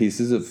of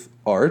pieces of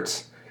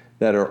art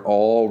that are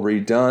all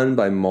redone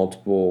by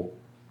multiple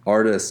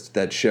artists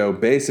that show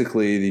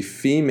basically the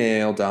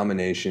female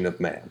domination of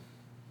man.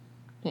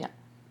 Yeah.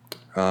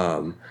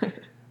 A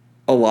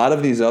lot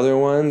of these other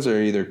ones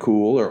are either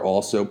cool or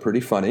also pretty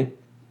funny.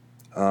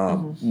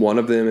 One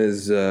of them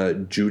is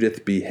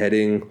Judith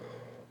beheading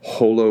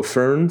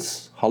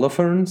Holofernes.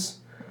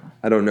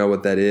 I don't know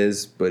what that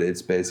is, but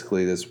it's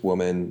basically this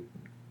woman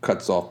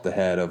cuts off the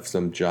head of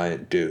some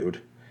giant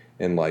dude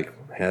and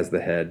has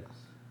the head.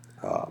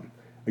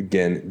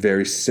 Again,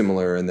 very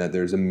similar in that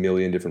there's a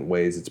million different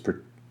ways it's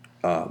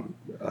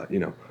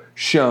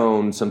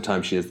shown.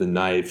 Sometimes she has the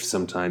knife.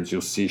 Sometimes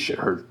you'll see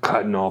her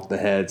cutting off the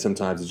head.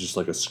 Sometimes it's just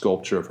like a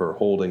sculpture of her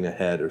holding a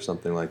head or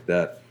something like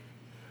that.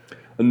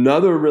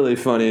 Another really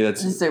funny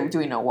do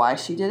we know why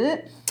she did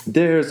it?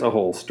 There's a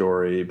whole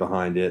story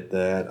behind it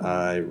that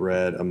I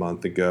read a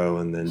month ago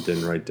and then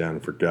didn't write down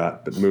and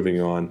forgot. But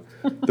moving on.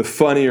 The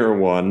funnier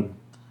one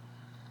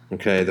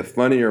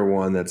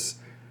that's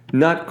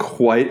not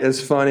quite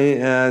as funny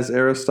as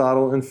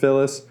Aristotle and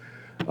Phyllis,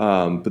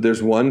 but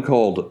there's one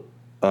called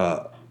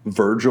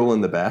Virgil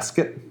in the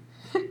Basket.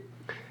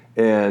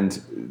 And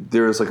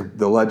there's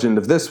the legend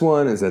of this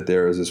one is that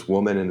there was this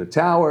woman in the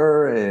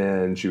tower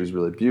and she was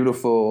really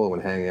beautiful when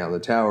hanging out in the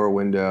tower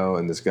window,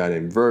 and this guy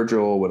named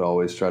Virgil would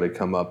always try to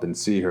come up and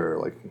see her,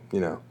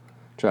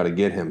 try to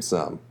get him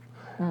some.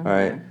 Mm-hmm. All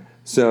right.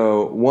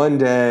 So one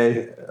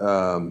day,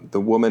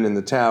 the woman in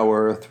the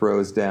tower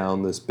throws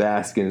down this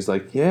basket and is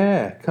like,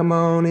 yeah, come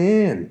on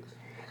in.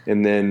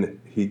 And then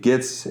he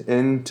gets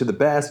into the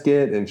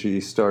basket and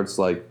she starts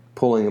like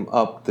pulling him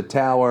up the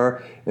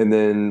tower. And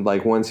then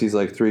like once he's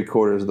like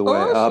 3/4 of the way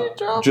up,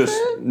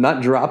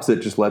 not drops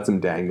it, just lets him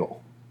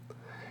dangle.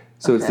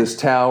 So it's this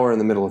tower in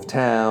the middle of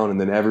town,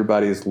 and then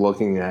everybody's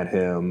looking at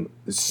him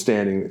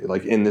standing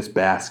like in this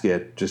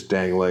basket, just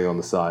dangling on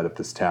the side of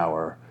this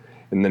tower.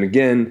 And then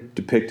again,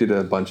 depicted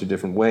a bunch of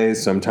different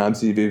ways.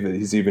 Sometimes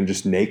he's even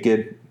just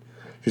naked.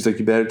 She's like,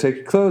 you better take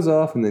your clothes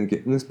off and then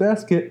get in this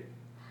basket.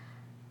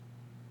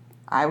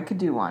 I could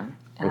do one.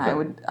 And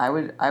I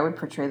would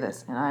portray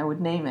this, and I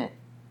would name it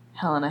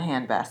Helena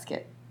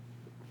Handbasket.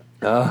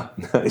 Ah,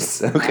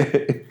 nice.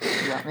 Okay.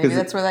 Yeah, maybe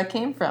that's where that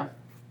came from.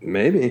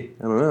 Maybe.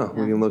 I don't know.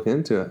 Yeah. We can look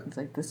into it. It's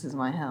like, this is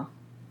my hell.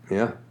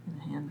 Yeah. In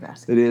a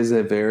handbasket. It is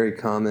a very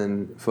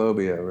common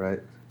phobia, right?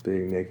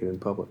 Being naked in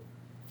public.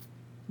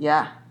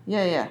 Yeah.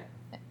 Yeah.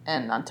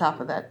 And on top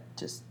of that,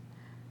 just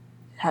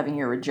having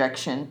your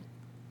rejection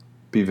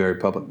be very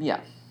public.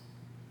 Yeah.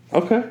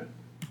 Okay.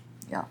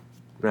 Yeah.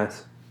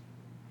 Nice.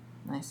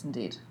 Nice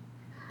indeed.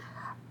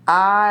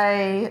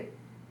 I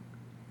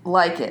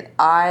like it.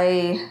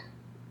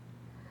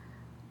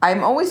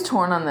 I'm always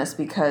torn on this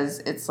because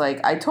it's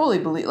like, I totally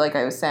believe, like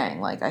I was saying,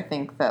 like I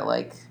think that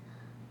like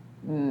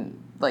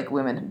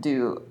women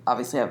do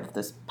obviously have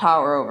this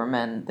power over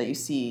men that you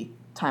see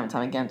time and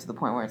time again, to the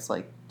point where it's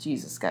like,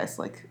 Jesus, guys,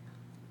 like,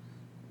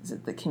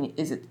 can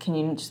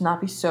you just not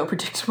be so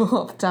predictable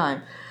all the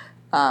time?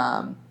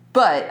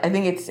 But I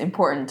think it's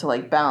important to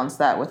like balance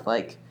that with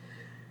like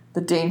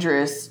the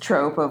dangerous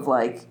trope of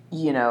like,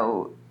 you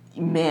know,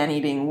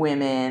 man-eating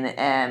women,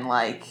 and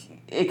like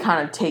it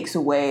kind of takes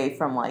away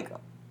from like,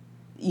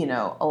 you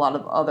know, a lot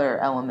of other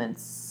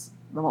elements,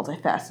 the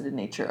multifaceted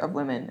nature of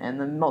women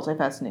and the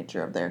multifaceted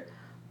nature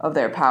of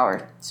their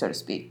power, so to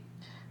speak.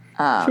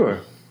 Sure.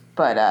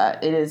 But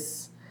it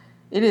is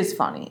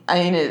funny.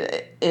 I mean,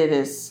 it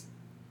is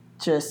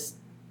just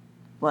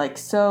like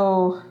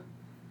so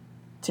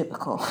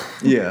typical.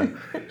 Yeah.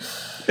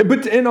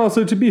 And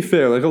also, to be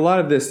fair, like a lot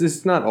of this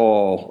is not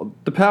all,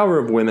 the power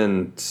of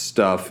women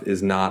stuff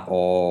is not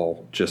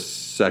all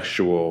just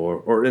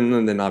sexual,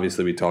 and then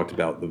obviously we talked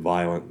about the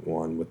violent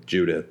one with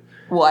Judith.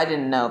 Well, I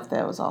didn't know if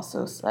that was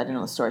also, I didn't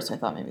know the story, so I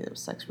thought maybe it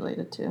was sex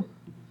related too.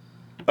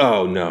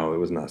 Oh, no, it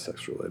was not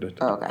sex related.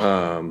 Oh,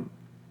 okay.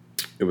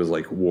 It was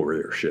like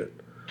warrior shit.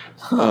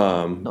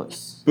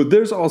 Nice. But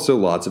there's also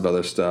lots of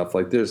other stuff.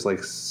 Like there's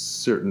like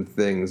certain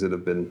things that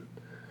have been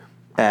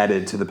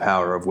added to the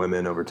power of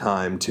women over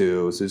time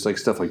too. So there's like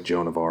stuff like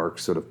Joan of Arc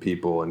sort of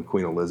people and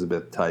Queen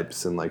Elizabeth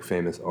types and like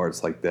famous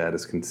arts like that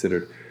is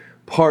considered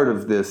part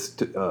of this,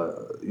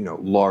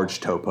 large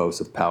topos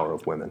of power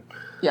of women.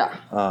 Yeah.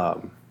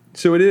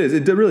 So it is.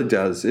 It really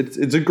does.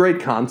 It's a great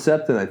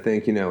concept, and I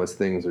think as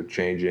things are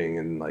changing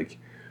and like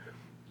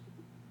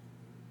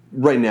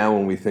right now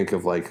when we think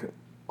of like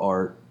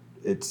art,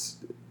 it's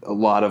a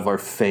lot of our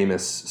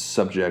famous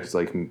subjects,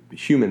 like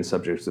human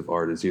subjects of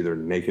art, is either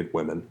naked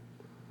women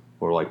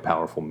or like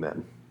powerful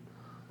men,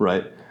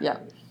 right? Yeah.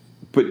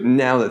 But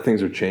now that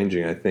things are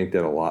changing, I think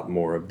that a lot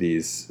more of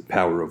these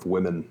power of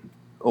women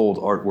old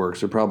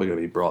artworks are probably going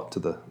to be brought to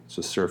the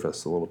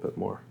surface a little bit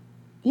more.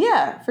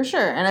 Yeah, for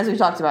sure. And as we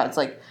talked about, it's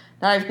like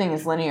not everything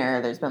is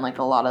linear. There's been like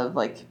a lot of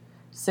like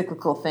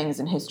cyclical things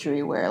in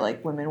history where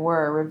like women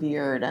were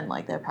revered and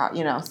like their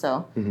power,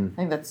 so I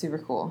think that's super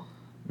cool.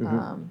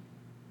 Mm-hmm.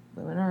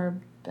 Women are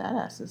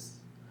badasses.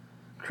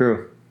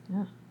 True.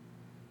 Yeah.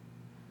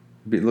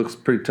 It looks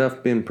pretty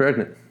tough being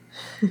pregnant.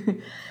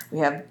 We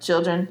have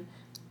children.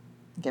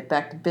 Get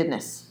back to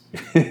business.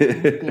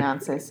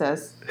 Beyonce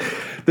says.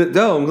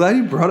 No, I'm glad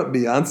you brought up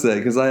Beyonce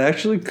because I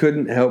actually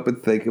couldn't help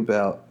but think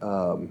about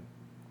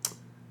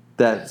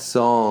that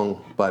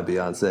song by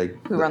Beyonce.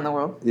 Who Run the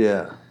World?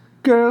 Yeah.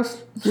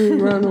 Girls, we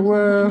run the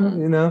world,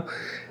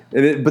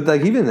 But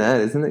like even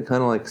that, isn't it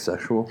kind of like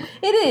sexual?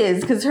 It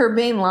is, because her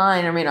main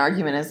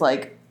argument is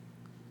like,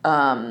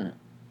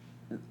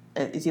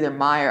 it's either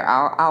my or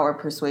our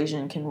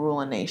persuasion can rule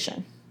a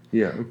nation.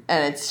 Yeah.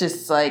 And it's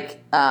just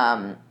like,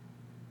 I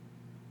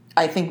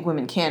think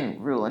women can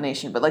rule a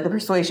nation, but like the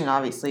persuasion,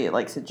 obviously, it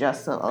like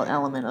suggests an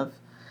element of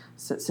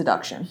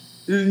seduction.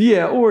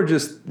 Yeah, or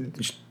just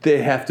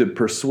they have to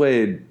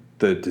persuade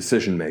the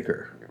decision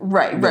maker.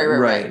 Right.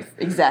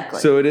 Exactly.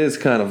 So it is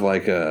kind of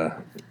like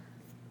a,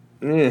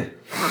 right.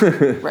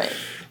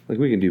 Like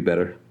we can do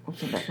better. We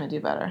can definitely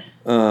do better.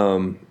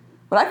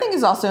 What I think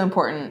is also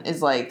important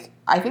is like,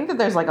 I think that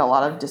there's like a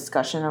lot of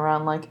discussion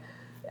around like,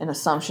 and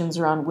assumptions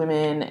around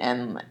women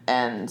and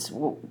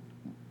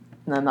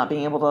them not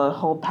being able to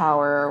hold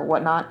power or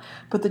whatnot.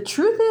 But the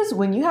truth is,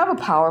 when you have a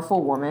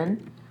powerful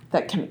woman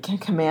that can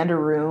command a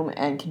room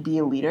and can be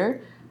a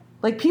leader,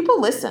 like people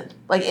listen.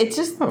 Like it's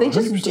just they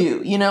just 100%. Do,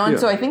 And yeah.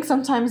 So I think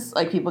sometimes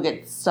like people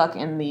get stuck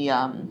in the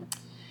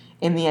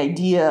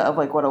idea of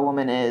like what a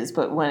woman is,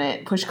 but when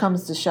it push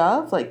comes to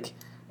shove, like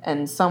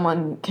and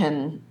someone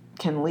can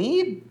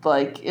lead,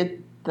 like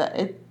it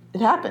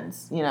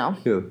happens, Yeah.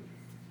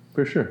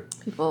 For sure.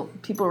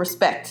 People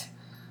respect.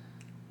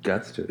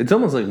 Got to. It's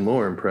almost like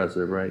more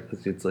impressive, right?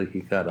 Because it's like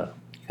you kind of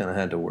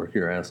had to work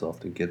your ass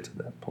off to get to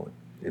that point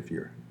if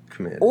you're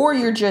committed. Or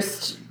you're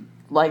just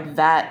like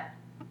that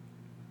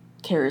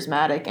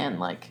charismatic and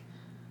like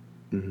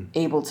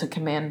able to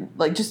command,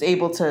 like just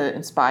able to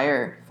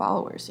inspire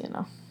followers, you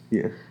know?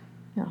 Yeah.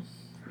 Yeah,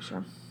 for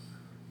sure.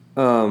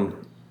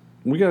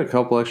 We got a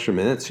couple extra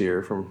minutes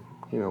here from,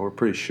 we're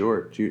pretty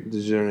short.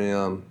 Is there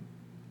any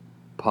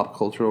pop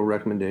cultural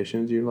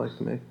recommendations you'd like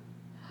to make?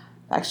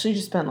 I've actually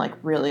just been like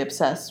really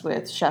obsessed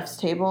with Chef's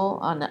Table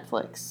on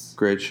Netflix.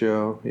 Great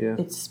show, yeah.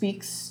 It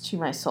speaks to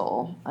my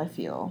soul, I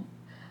feel.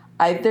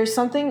 There's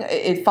something,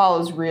 it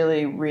follows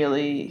really,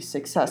 really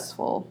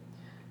successful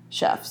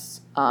chefs,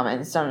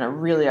 and it's done in a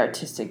really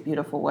artistic,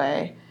 beautiful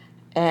way.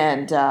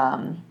 And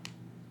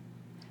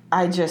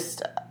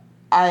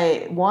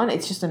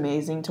it's just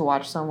amazing to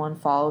watch someone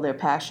follow their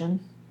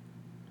passion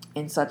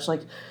in such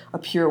like a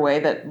pure way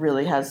that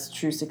really has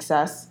true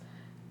success.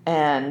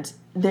 And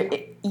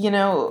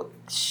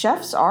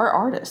chefs are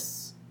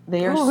artists.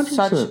 They are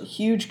such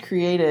huge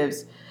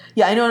creatives.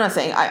 Yeah, I know what I'm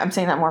saying. I'm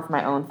saying that more for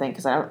my own thing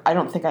because I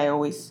don't think I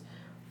always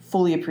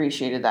fully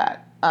appreciated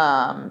that.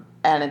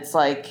 And it's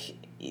like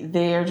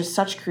they are just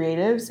such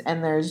creatives,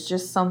 and there's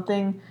just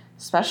something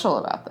special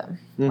about them.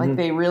 Mm-hmm. Like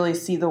they really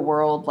see the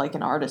world like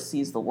an artist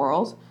sees the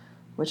world,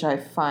 which I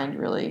find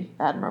really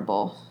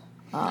admirable.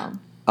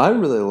 I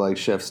really like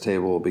Chef's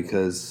Table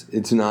because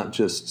it's not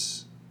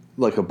just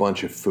like a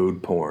bunch of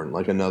food porn,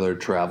 like another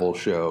travel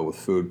show with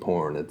food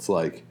porn. It's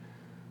like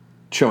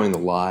showing the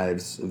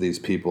lives of these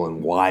people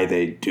and why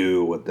they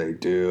do what they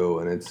do,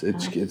 and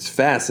it's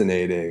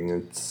fascinating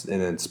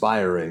and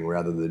inspiring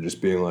rather than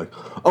just being like,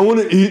 I want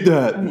to eat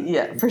that.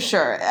 Yeah, for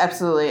sure,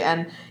 absolutely,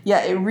 and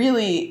yeah,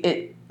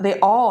 they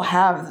all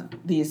have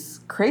these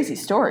crazy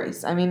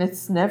stories. I mean,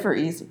 it's never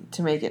easy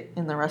to make it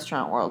in the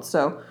restaurant world,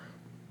 so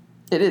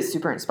it is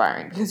super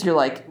inspiring because you're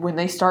like, when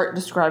they start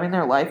describing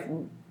their life,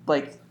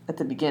 like at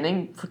the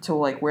beginning to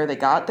like where they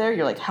got there,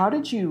 you're like, how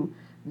did you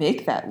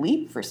make that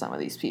leap for some of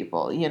these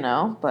people,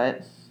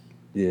 But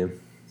yeah,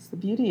 it's the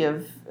beauty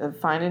of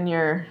finding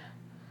your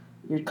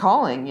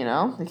calling,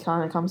 It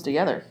kind of comes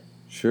together.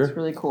 Sure. It's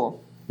really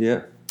cool.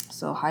 Yeah.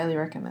 So highly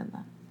recommend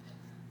that.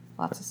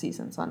 Lots of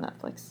seasons on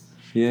Netflix.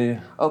 Yeah.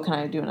 Oh, can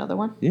I do another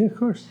one? Yeah, of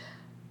course.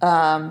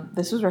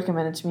 This was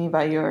recommended to me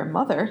by your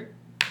mother,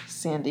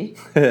 Sandy.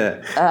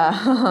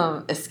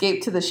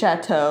 Escape to the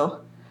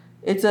Chateau.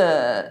 It's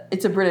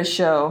a British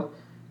show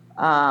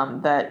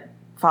that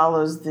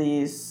follows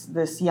this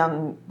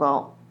young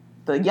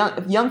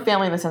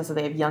family in the sense that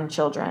they have young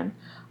children,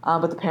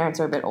 but the parents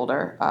are a bit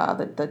older.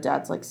 The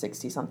dad's like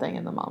 60 something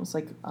and the mom's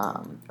like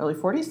early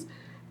 40s,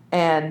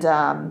 and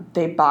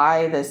they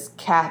buy this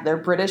They're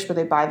British, but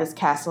they buy this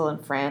castle in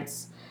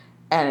France,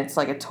 and it's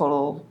like a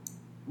total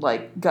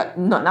like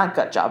not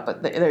gut job,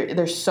 but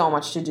there's so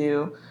much to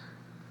do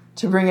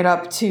to bring it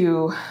up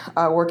to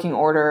working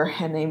order,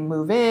 and they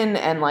move in,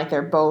 and like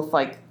they're both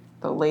like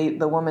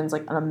the woman's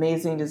like an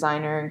amazing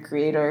designer and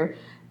creator,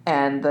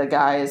 and the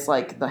guy is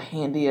like the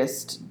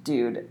handiest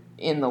dude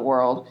in the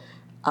world.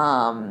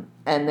 And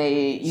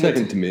they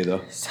second to me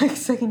though.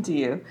 Second to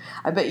you.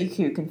 I bet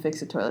you can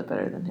fix a toilet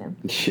better than him.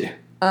 Yeah.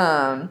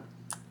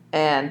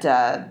 And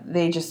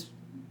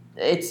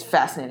it's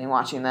fascinating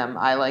watching them.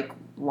 I like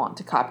want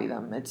to copy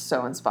them. It's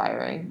so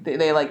inspiring.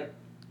 They like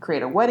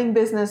create a wedding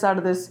business out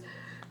of this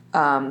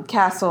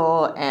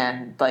castle,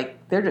 and like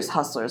they're just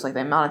hustlers. Like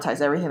they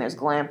monetize everything. There's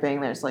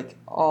glamping, there's like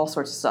all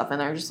sorts of stuff, and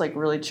they're just like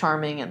really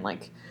charming, and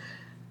like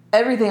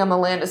everything on the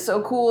land is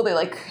so cool. They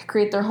like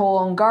create their whole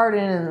own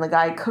garden, and the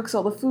guy cooks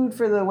all the food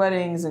for the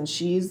weddings, and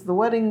she's the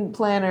wedding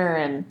planner,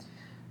 and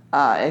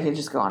it could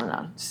just go on and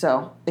on.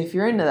 So if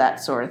you're into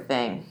that sort of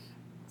thing,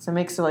 it's a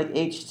mix of like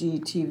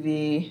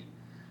HGTV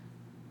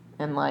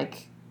and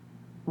like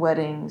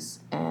weddings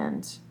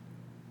and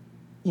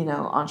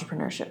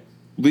entrepreneurship.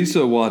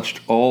 Lisa watched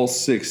all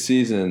 6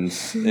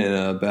 seasons in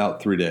about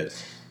 3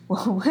 days.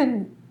 Well,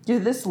 when you're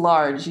this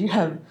large, you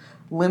have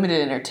limited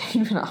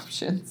entertainment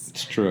options.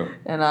 It's true.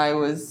 And I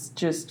was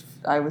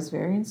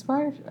very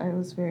inspired. I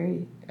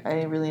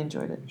really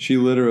enjoyed it. She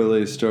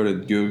literally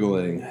started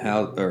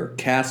Googling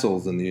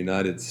castles in the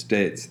United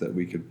States that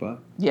we could buy.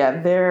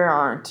 Yeah, there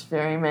aren't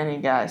very many,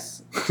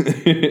 guys.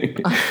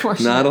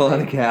 Not a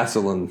lot of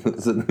castle in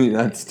the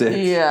United States.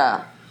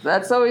 Yeah.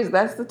 That's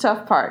the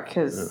tough part,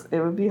 because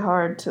it would be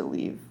hard to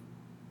leave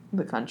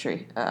the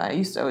country. I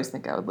used to always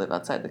think I would live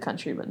outside the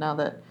country, but now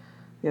that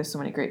we have so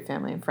many great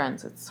family and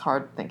friends, it's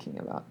hard thinking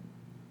about,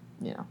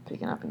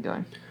 picking up and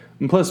going.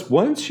 And plus,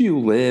 once you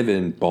live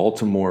in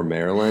Baltimore,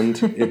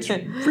 Maryland, it's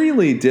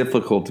really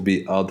difficult to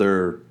be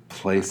other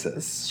places.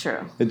 It's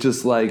true. It's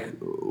just like,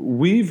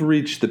 we've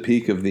reached the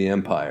peak of the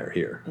empire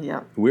here.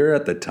 Yeah. We're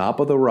at the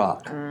top of the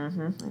rock.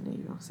 Mm-hmm. I knew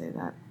you were going to say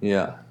that.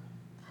 Yeah.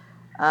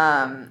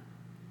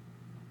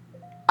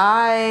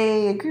 I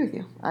agree with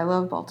you. I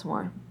love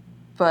Baltimore,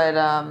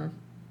 but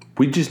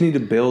we just need to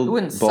build it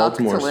wouldn't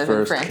Baltimore's suck to live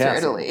first in France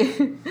castle. or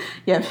Italy.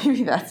 Yeah,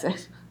 maybe that's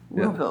it.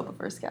 We'll build the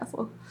first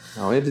castle.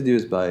 All we have to do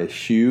is buy a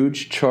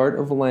huge chart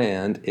of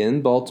land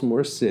in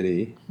Baltimore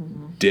City,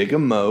 dig a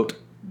moat,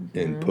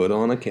 and put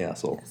on a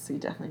castle. Yes, so you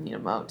definitely need a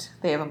moat.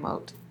 They have a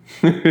moat.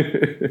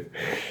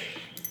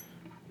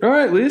 All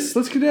right, Lise,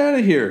 let's get out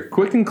of here.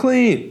 Quick and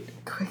clean.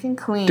 Quick and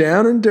clean.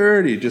 Down and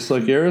dirty, just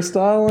like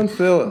Aristotle and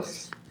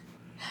Phyllis.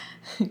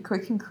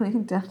 Quick and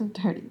clean, down and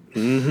dirty.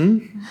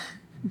 Mm-hmm.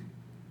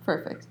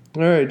 Perfect.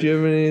 All right, do you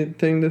have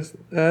anything to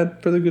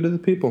add for the good of the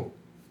people?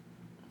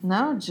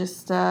 No,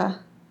 just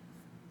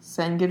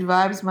send good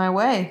vibes my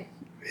way.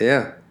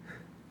 Yeah.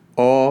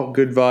 All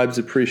good vibes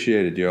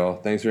appreciated, y'all.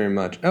 Thanks very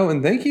much. Oh,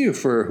 and thank you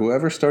for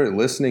whoever started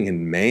listening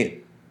in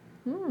Maine.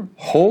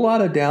 Whole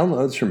lot of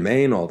downloads from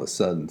Maine all of a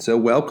sudden. So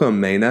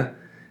welcome, Maina.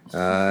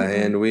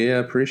 And we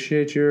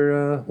appreciate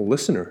your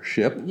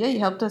listenership. Yeah, you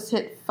helped us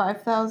hit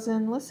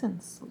 5,000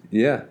 listens.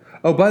 Yeah.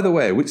 Oh, by the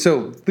way,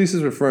 so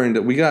Lisa's referring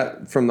to, we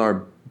got from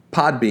our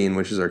Podbean,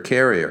 which is our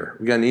carrier,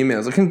 we got an email.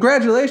 It's like,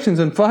 congratulations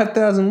on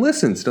 5,000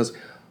 listens. It was,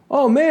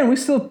 oh man, we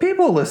still have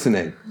people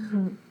listening.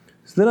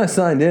 So then I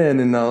signed in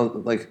and I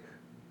was like,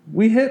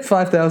 we hit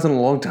 5,000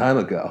 a long time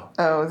ago.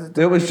 Oh,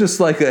 it was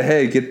just like a,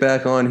 hey, get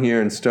back on here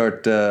and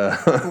start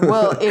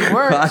well, it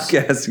worked.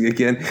 podcasting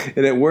again.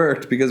 And it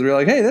worked because we were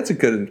like, hey, that's a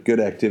good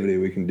activity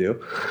we can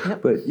do.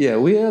 Yep. But yeah,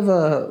 we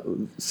have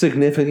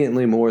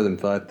significantly more than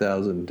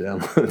 5,000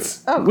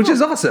 downloads, cool. Which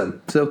is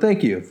awesome. So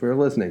thank you for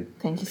listening.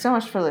 Thank you so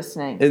much for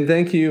listening. And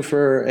thank you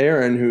for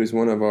Aaron, who's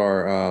one of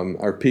our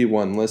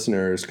P1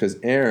 listeners, because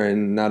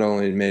Aaron not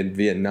only made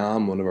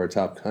Vietnam one of our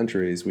top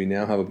countries, we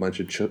now have a bunch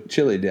of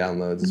Chile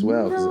downloads as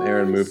well. Nice.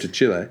 Aaron moved to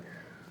Chile.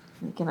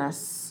 Making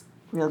us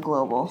real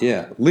global.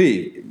 Yeah.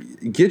 Lee,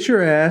 get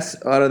your ass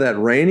out of that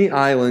rainy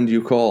island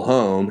you call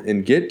home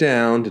and get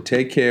down to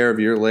take care of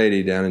your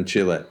lady down in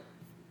Chile.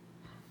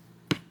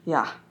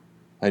 Yeah.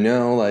 I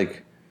know,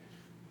 like,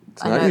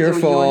 it's not your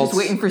fault. You were just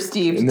waiting for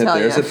Steve to tell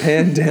you. There's a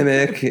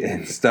pandemic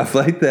and stuff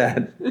like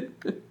that.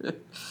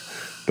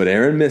 But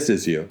Aaron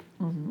misses you.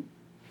 Mm-hmm.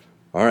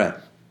 All right.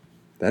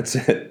 That's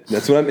it.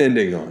 That's what I'm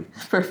ending on.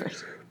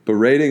 Perfect.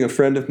 Berating a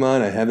friend of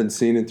mine I haven't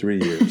seen in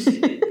 3 years.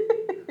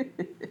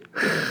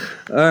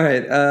 All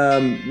right.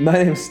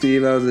 My name's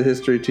Steve. I was a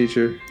history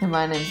teacher. And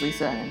my name's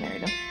Lisa, and I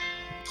married him.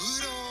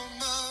 Put on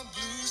my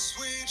blue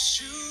suede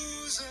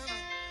shoes and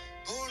I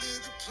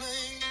boarded the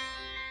plane.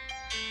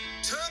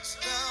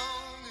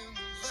 Touchdown in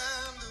the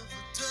land of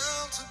the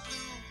Delta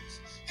Blues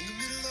in the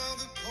middle of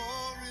the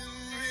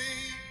pouring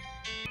rain.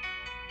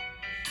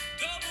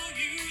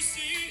 W.C.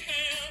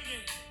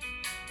 Handy,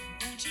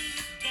 won't you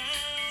look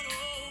down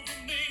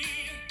over me?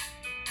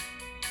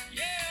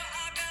 Yeah,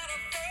 I got a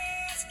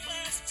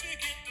first-class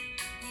ticket,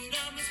 but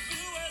I'm as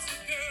blue as a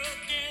girl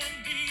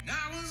can be.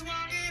 I was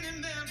walking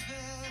in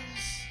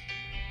Memphis,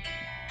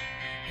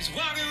 was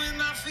walking with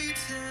my feet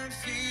 10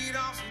 feet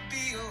off a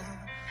Beale,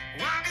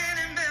 walking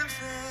in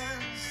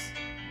Memphis.